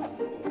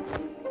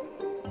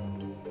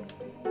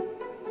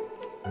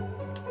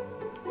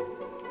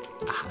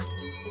 Aha.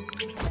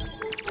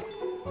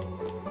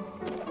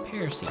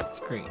 Pear seeds,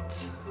 great.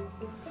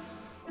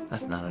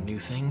 That's not a new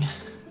thing.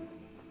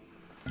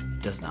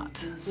 It does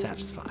not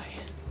satisfy.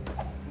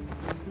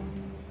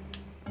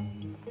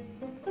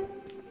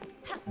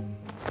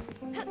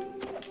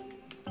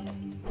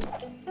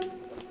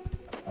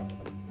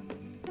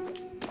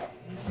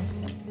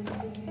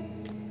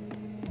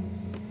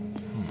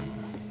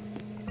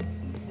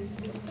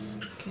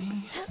 Okay.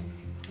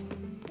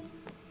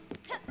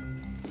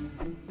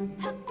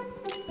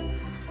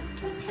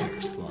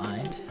 Here,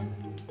 slide.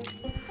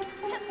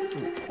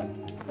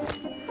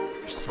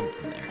 There's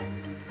something there.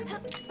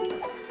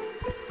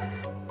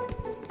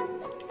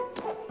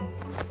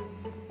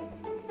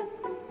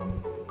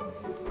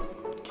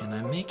 Can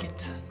I make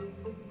it?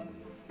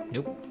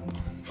 Nope.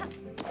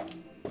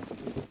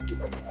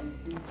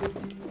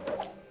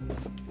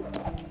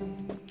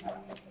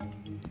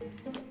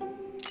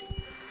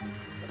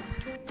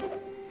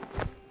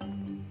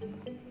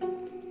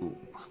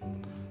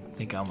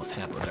 think I almost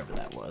had whatever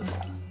that was.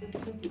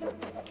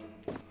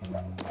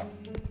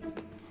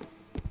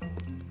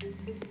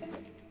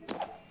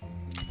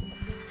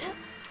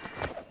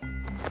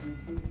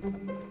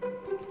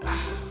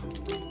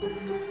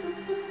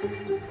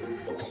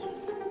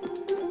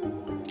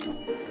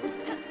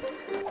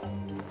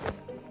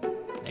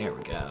 There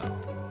we go.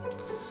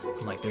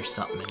 I'm like, there's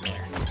something in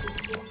there.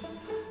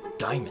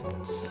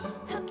 Diamonds.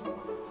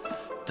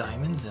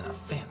 Diamonds and a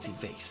fancy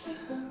vase.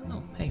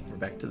 Oh, hey, we're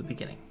back to the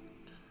beginning.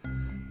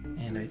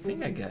 And I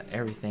think I got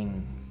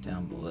everything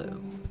down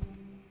below.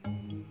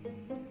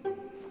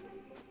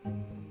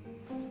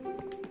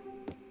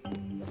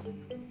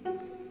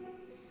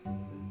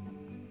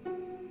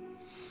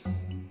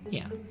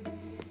 Yeah.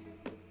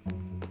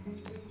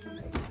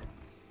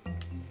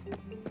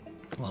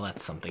 Well,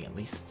 that's something at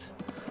least.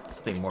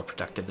 Something more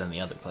productive than the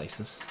other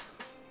places.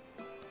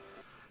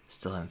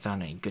 Still haven't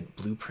found any good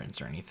blueprints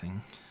or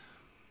anything.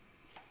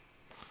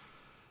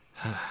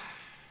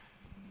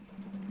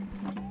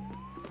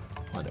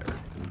 Whatever.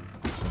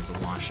 This one's a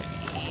washing.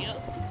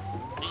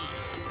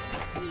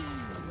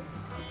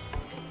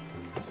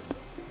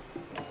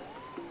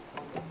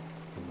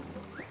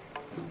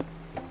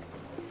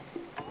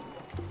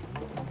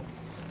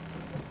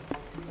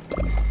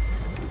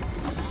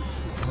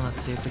 Well,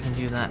 let's see if we can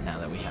do that now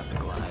that we have the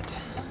glide.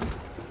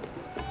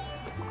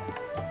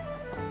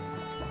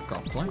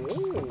 Golf planks.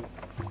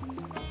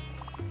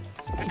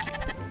 Thank you.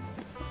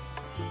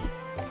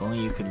 If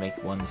only you could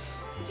make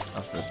ones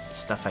of the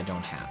stuff I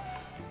don't have.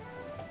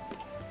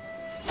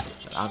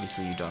 But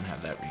obviously you don't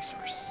have that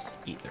resource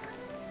either.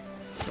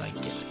 So I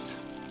get it.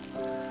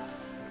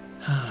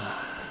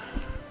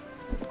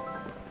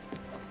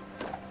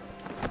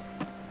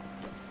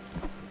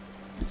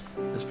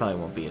 This probably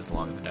won't be as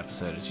long of an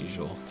episode as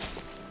usual.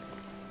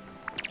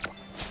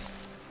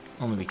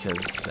 Only because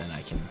then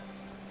I can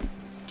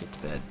get to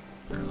bed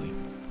early.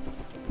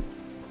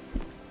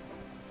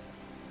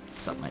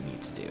 Something I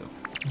need to do.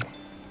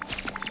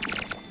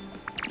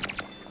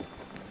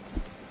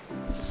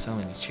 So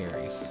many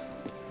cherries.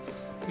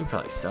 You could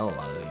probably sell a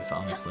lot of these,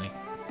 honestly.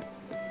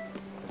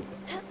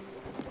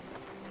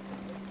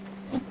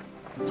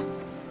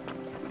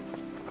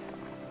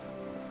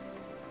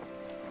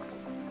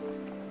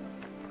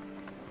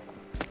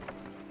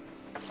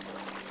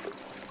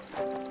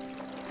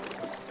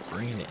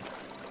 Bring it in.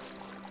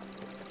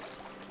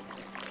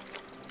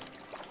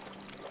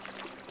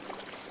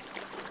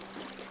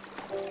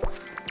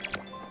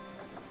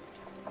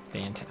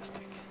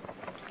 Fantastic.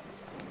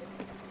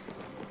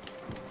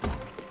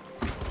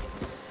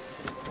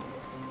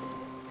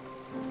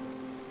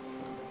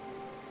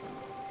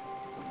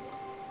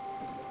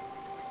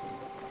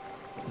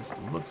 This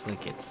looks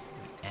like it's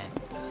the end.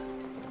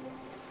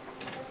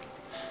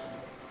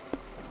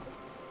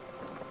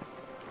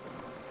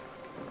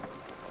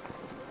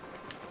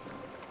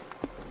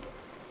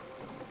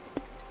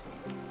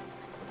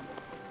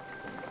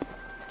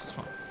 Just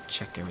want to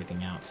check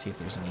everything out, see if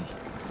there's any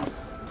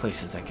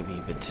places that could be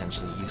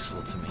potentially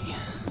useful to me.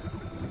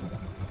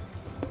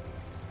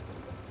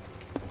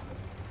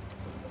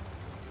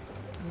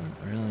 Doesn't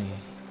really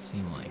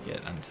seem like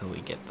it until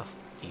we get the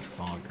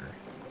fogger.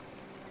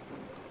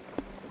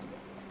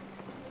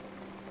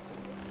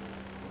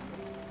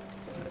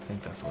 I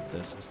think that's what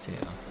this is too.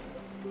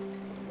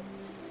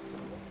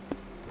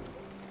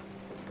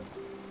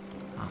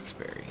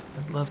 Hawkesbury.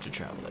 I'd love to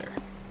travel there.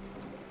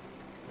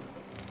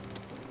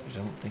 I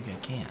don't think I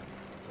can.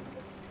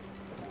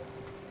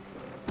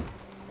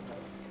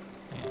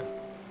 Yeah.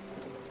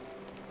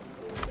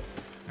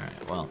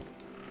 Alright, well,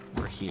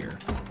 we're here.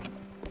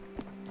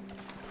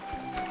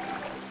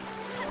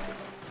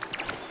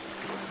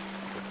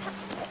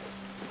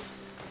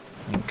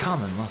 I mean,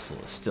 common mussel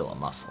is still a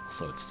mussel,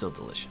 so it's still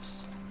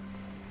delicious.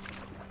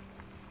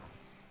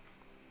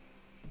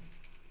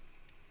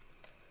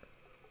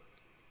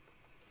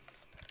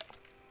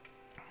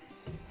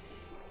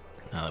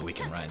 Now that we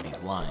can ride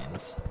these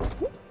lines.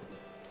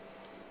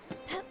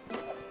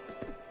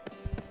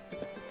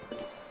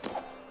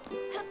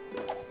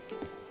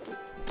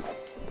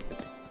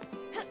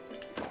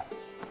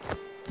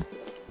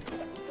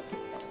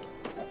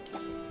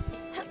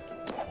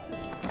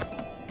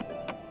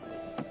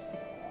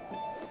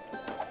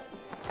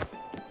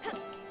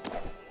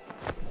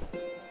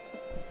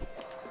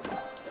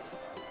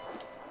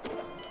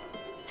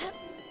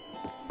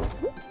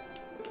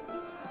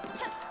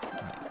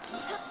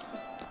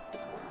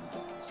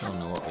 I don't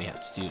know what we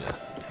have to do to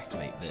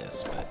activate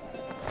this, but...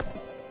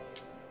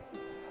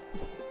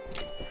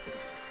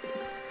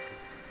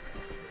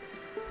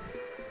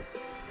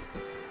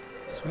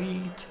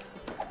 Sweet!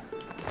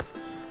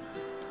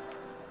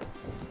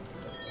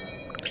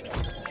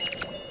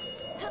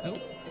 Oh!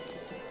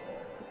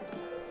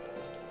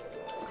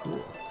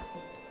 Cool.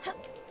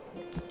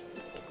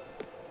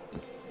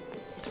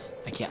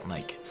 I can't,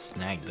 like,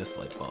 snag this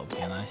light bulb,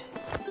 can I?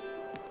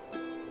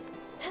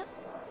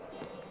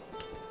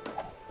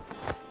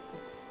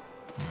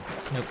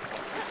 Nope.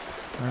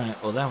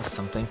 Alright, well that was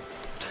something.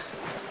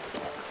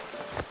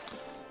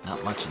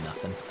 Not much of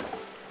nothing.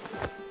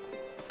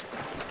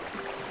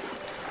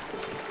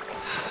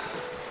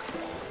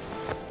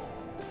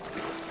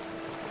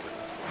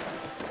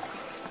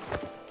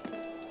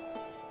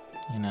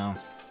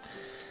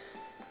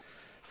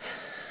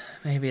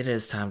 Maybe it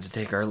is time to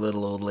take our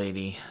little old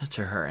lady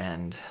to her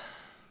end.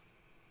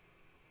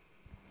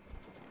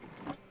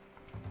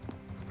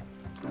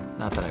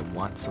 Not that I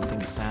want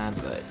something sad,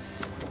 but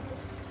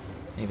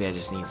maybe I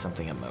just need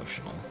something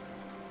emotional,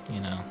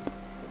 you know?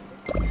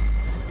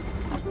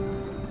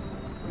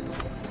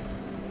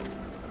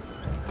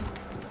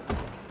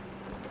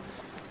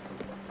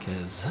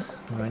 Because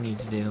what do I need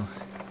to do?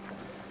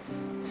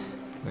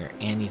 Wear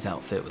Annie's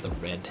outfit with a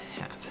red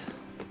hat.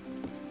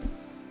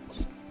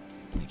 Just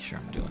make sure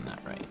I'm doing that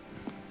right.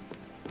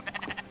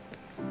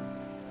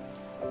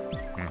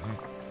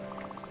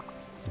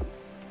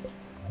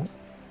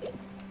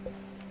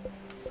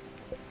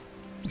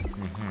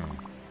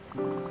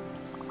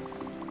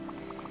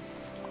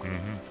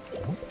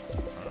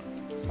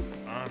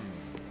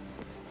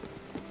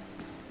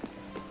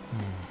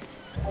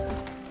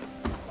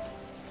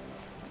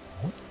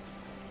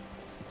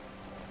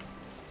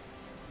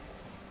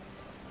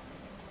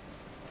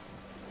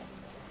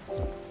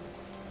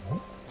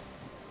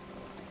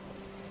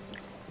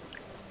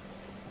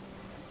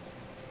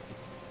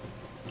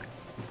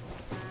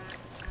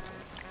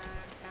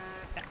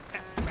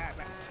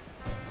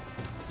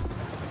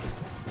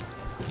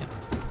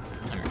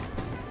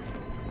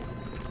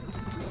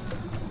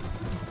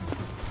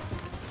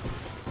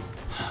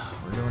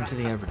 To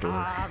the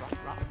Everdor.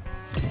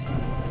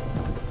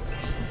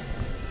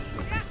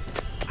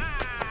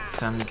 It's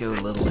time to go,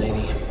 little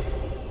lady.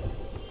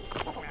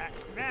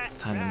 It's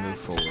time to move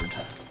forward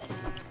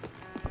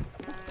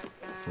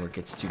before it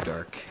gets too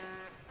dark.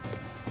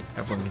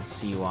 Everyone can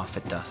see you off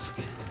at dusk.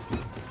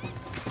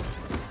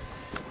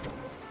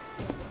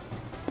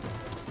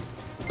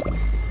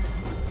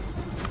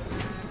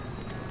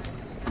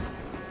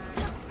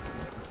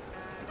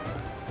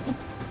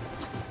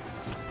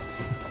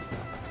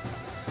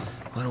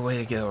 What a way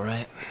to go,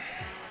 right?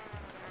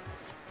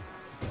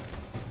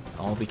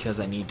 All because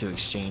I need to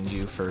exchange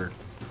you for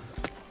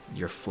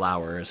your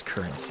flower as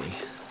currency.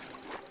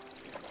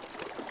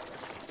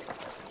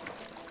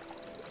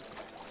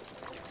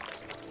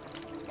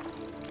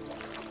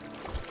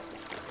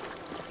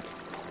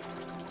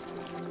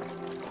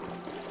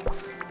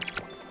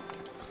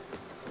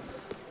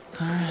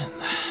 Alright.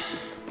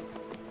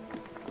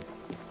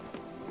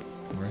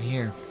 We're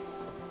here.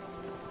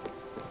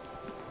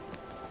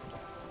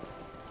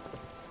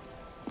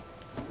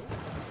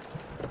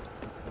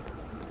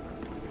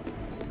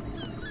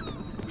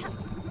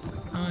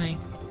 Hi.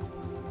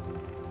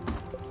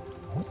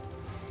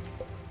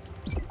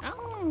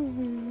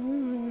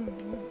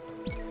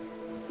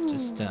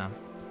 Just, I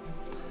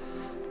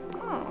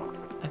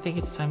think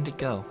it's time to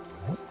go.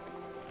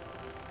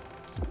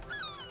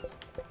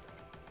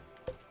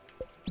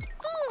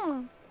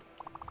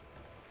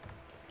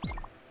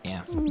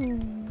 Yeah.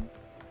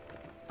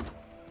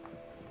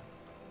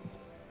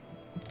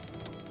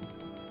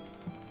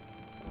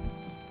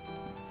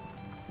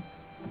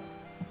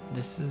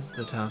 This is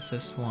the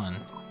toughest one.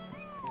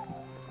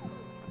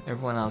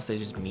 Everyone else, they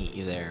just meet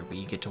you there, but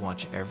you get to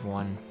watch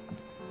everyone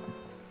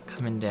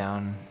coming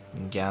down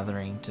and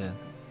gathering to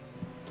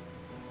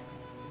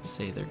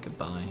say their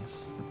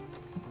goodbyes.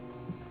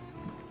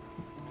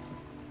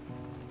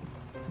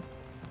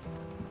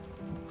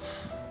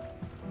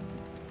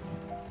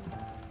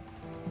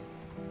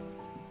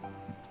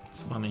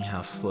 It's funny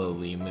how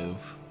slowly you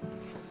move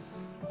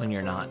when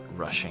you're not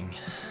rushing.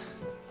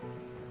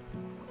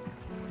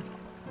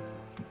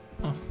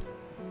 Oh.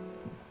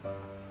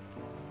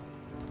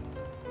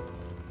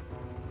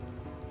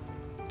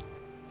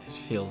 It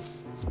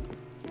feels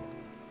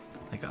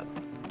like a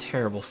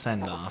terrible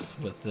send-off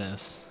with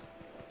this.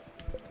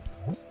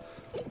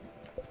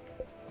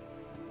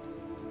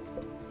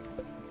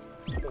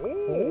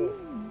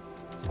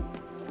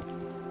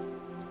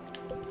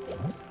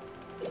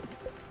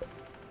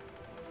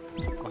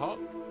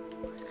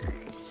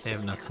 They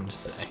have nothing to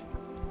say.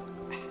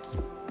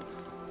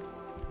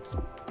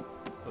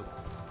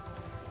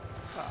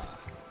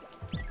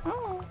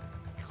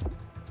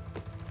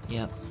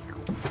 Yep.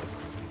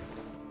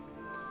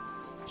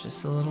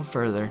 Just a little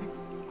further.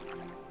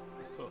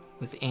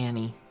 With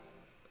Annie.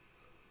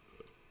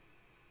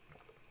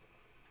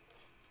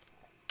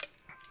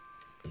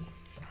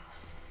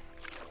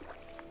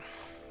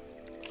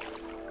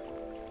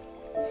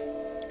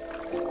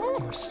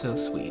 You're so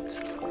sweet.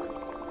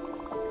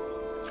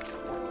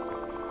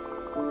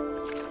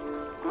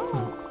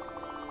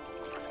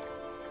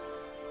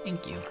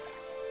 Thank you.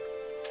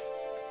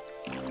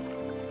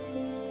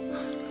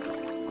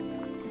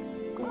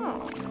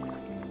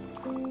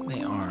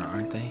 They are,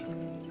 aren't they?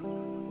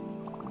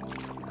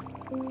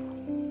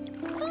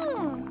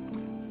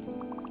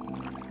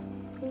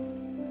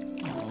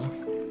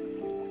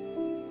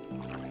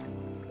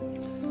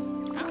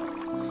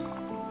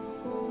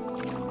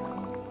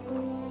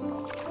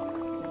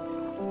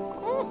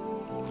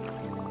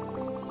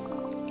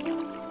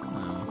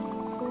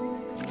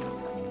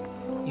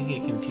 You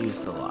get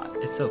confused a lot.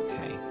 It's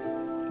okay.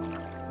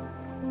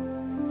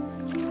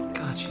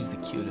 God, she's the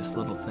cutest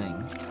little thing.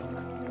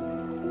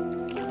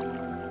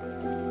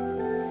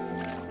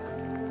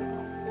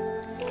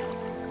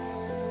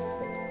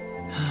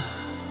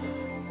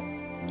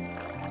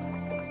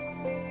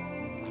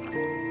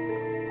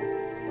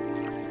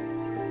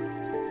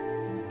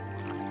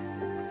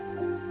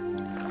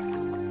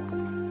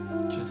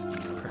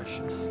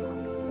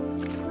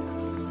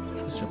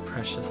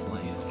 precious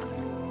life.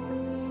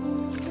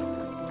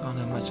 Don't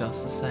have much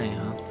else to say,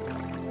 huh?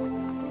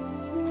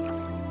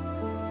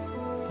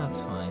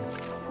 That's fine.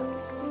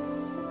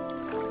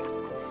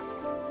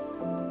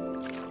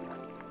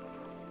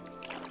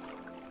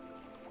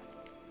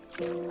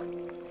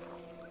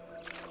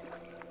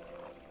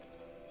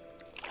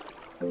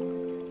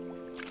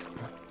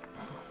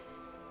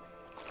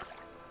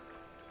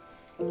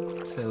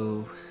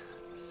 So,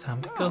 it's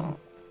time to go.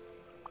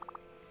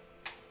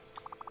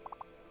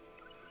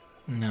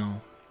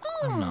 No,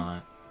 I'm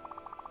not.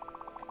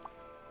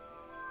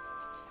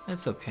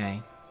 It's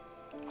okay.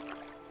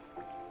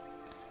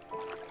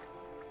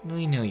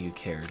 We know you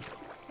cared.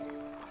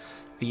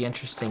 Be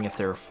interesting if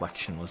their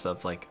reflection was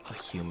of, like, a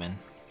human.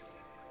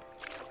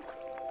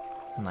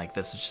 And, like,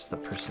 this was just the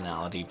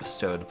personality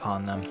bestowed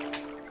upon them.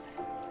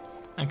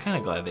 I'm kind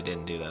of glad they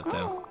didn't do that,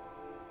 though.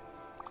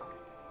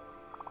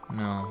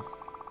 No.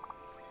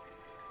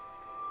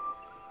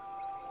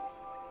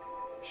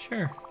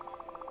 Sure.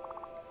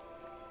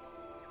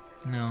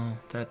 No,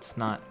 that's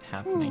not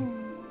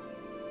happening.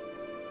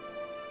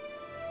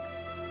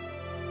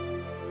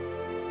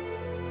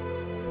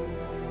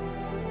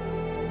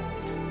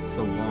 It's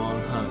a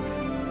long hug.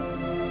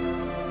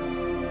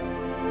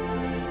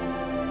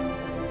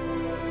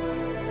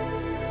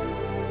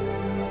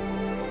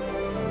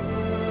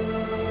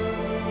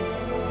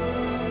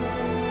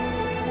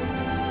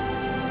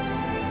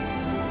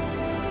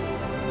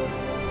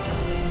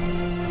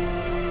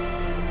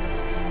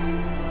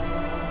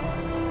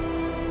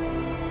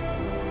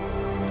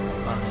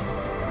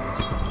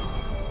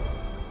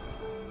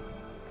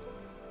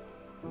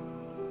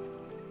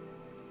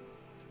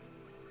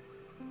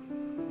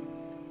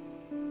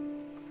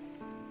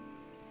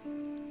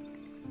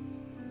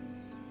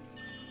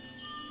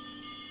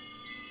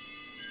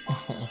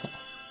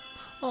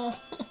 Oh.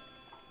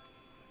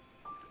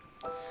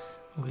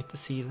 We'll get to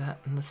see that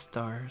in the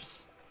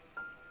stars.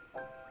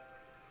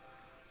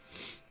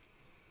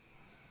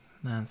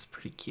 That's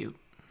pretty cute.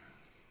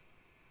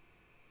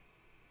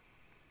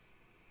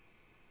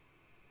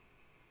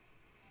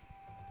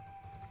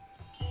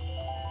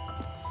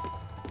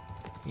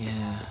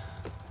 Yeah.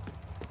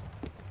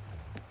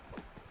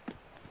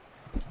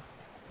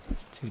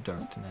 It's too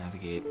dark to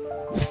navigate.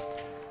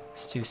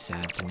 It's too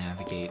sad to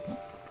navigate.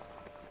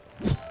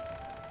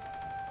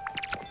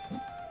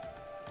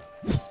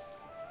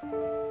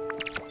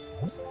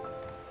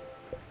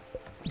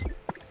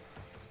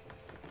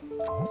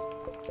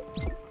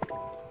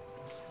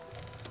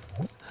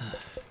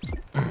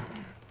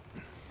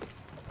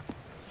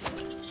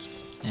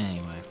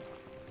 Anyway,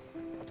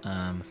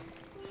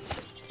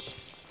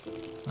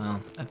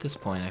 well, at this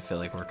point, I feel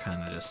like we're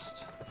kind of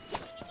just,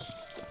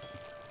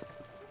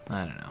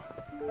 I don't know.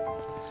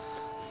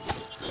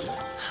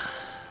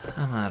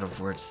 I'm out of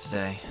words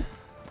today.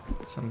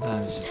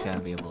 Sometimes you just gotta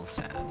be a little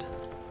sad.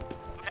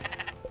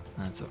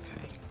 That's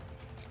okay.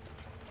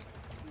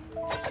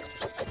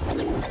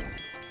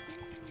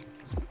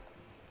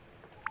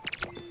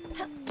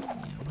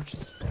 Yeah, we're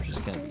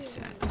just gonna be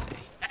sad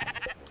today.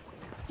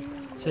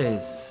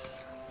 Today's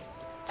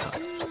tough.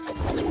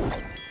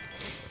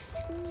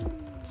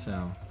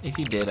 So, if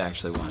you did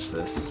actually watch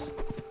this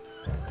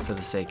for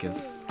the sake of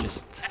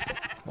just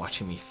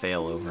watching me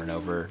fail over and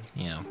over,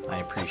 you know, I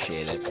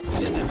appreciate it. You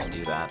didn't have to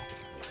do that.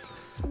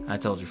 I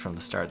told you from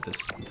the start this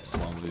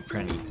one would be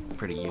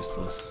pretty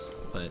useless,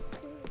 but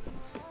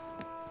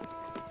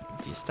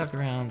if you stuck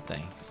around,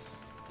 thanks.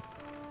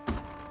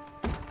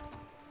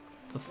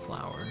 The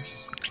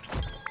flowers.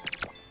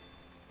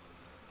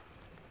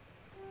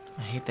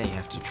 I hate that you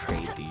have to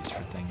trade these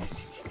for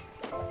things.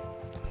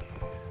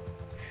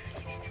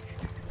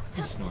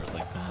 Who snores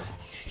like that?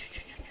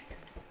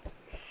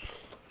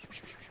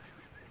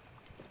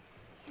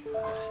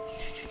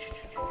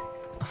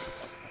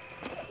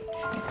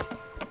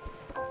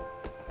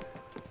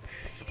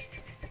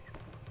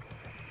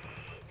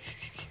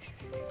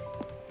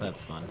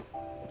 That's fun.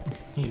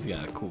 He's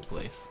got a cool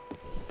place.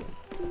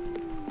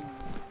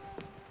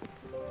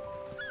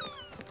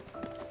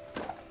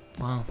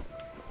 Well,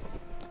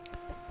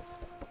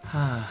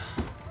 I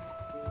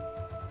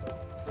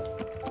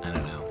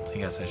don't know. I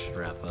guess I should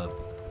wrap up.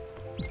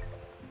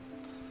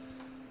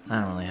 I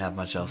don't really have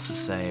much else to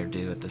say or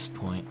do at this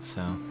point,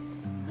 so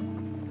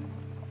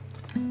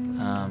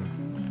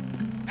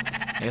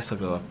I guess I'll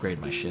go upgrade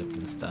my ship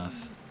and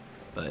stuff,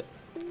 but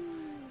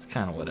it's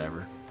kind of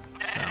whatever.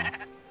 So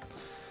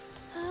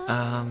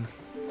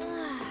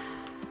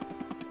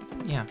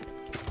yeah,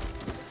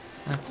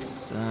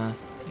 that's I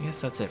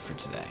guess that's it for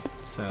today.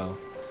 So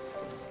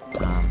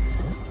I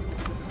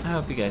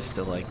hope you guys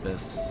still like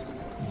this.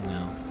 You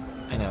know,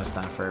 I know it's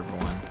not for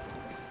everyone.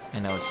 I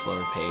know it's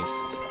slower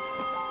paced,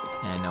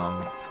 and I know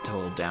I'm a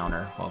total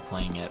downer while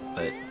playing it,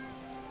 but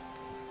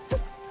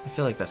I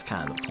feel like that's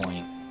kind of the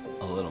point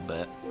a little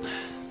bit.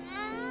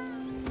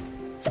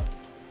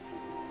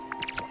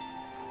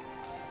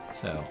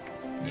 So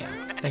yeah,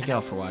 thank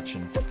y'all for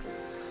watching.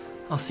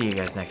 I'll see you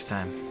guys next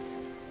time.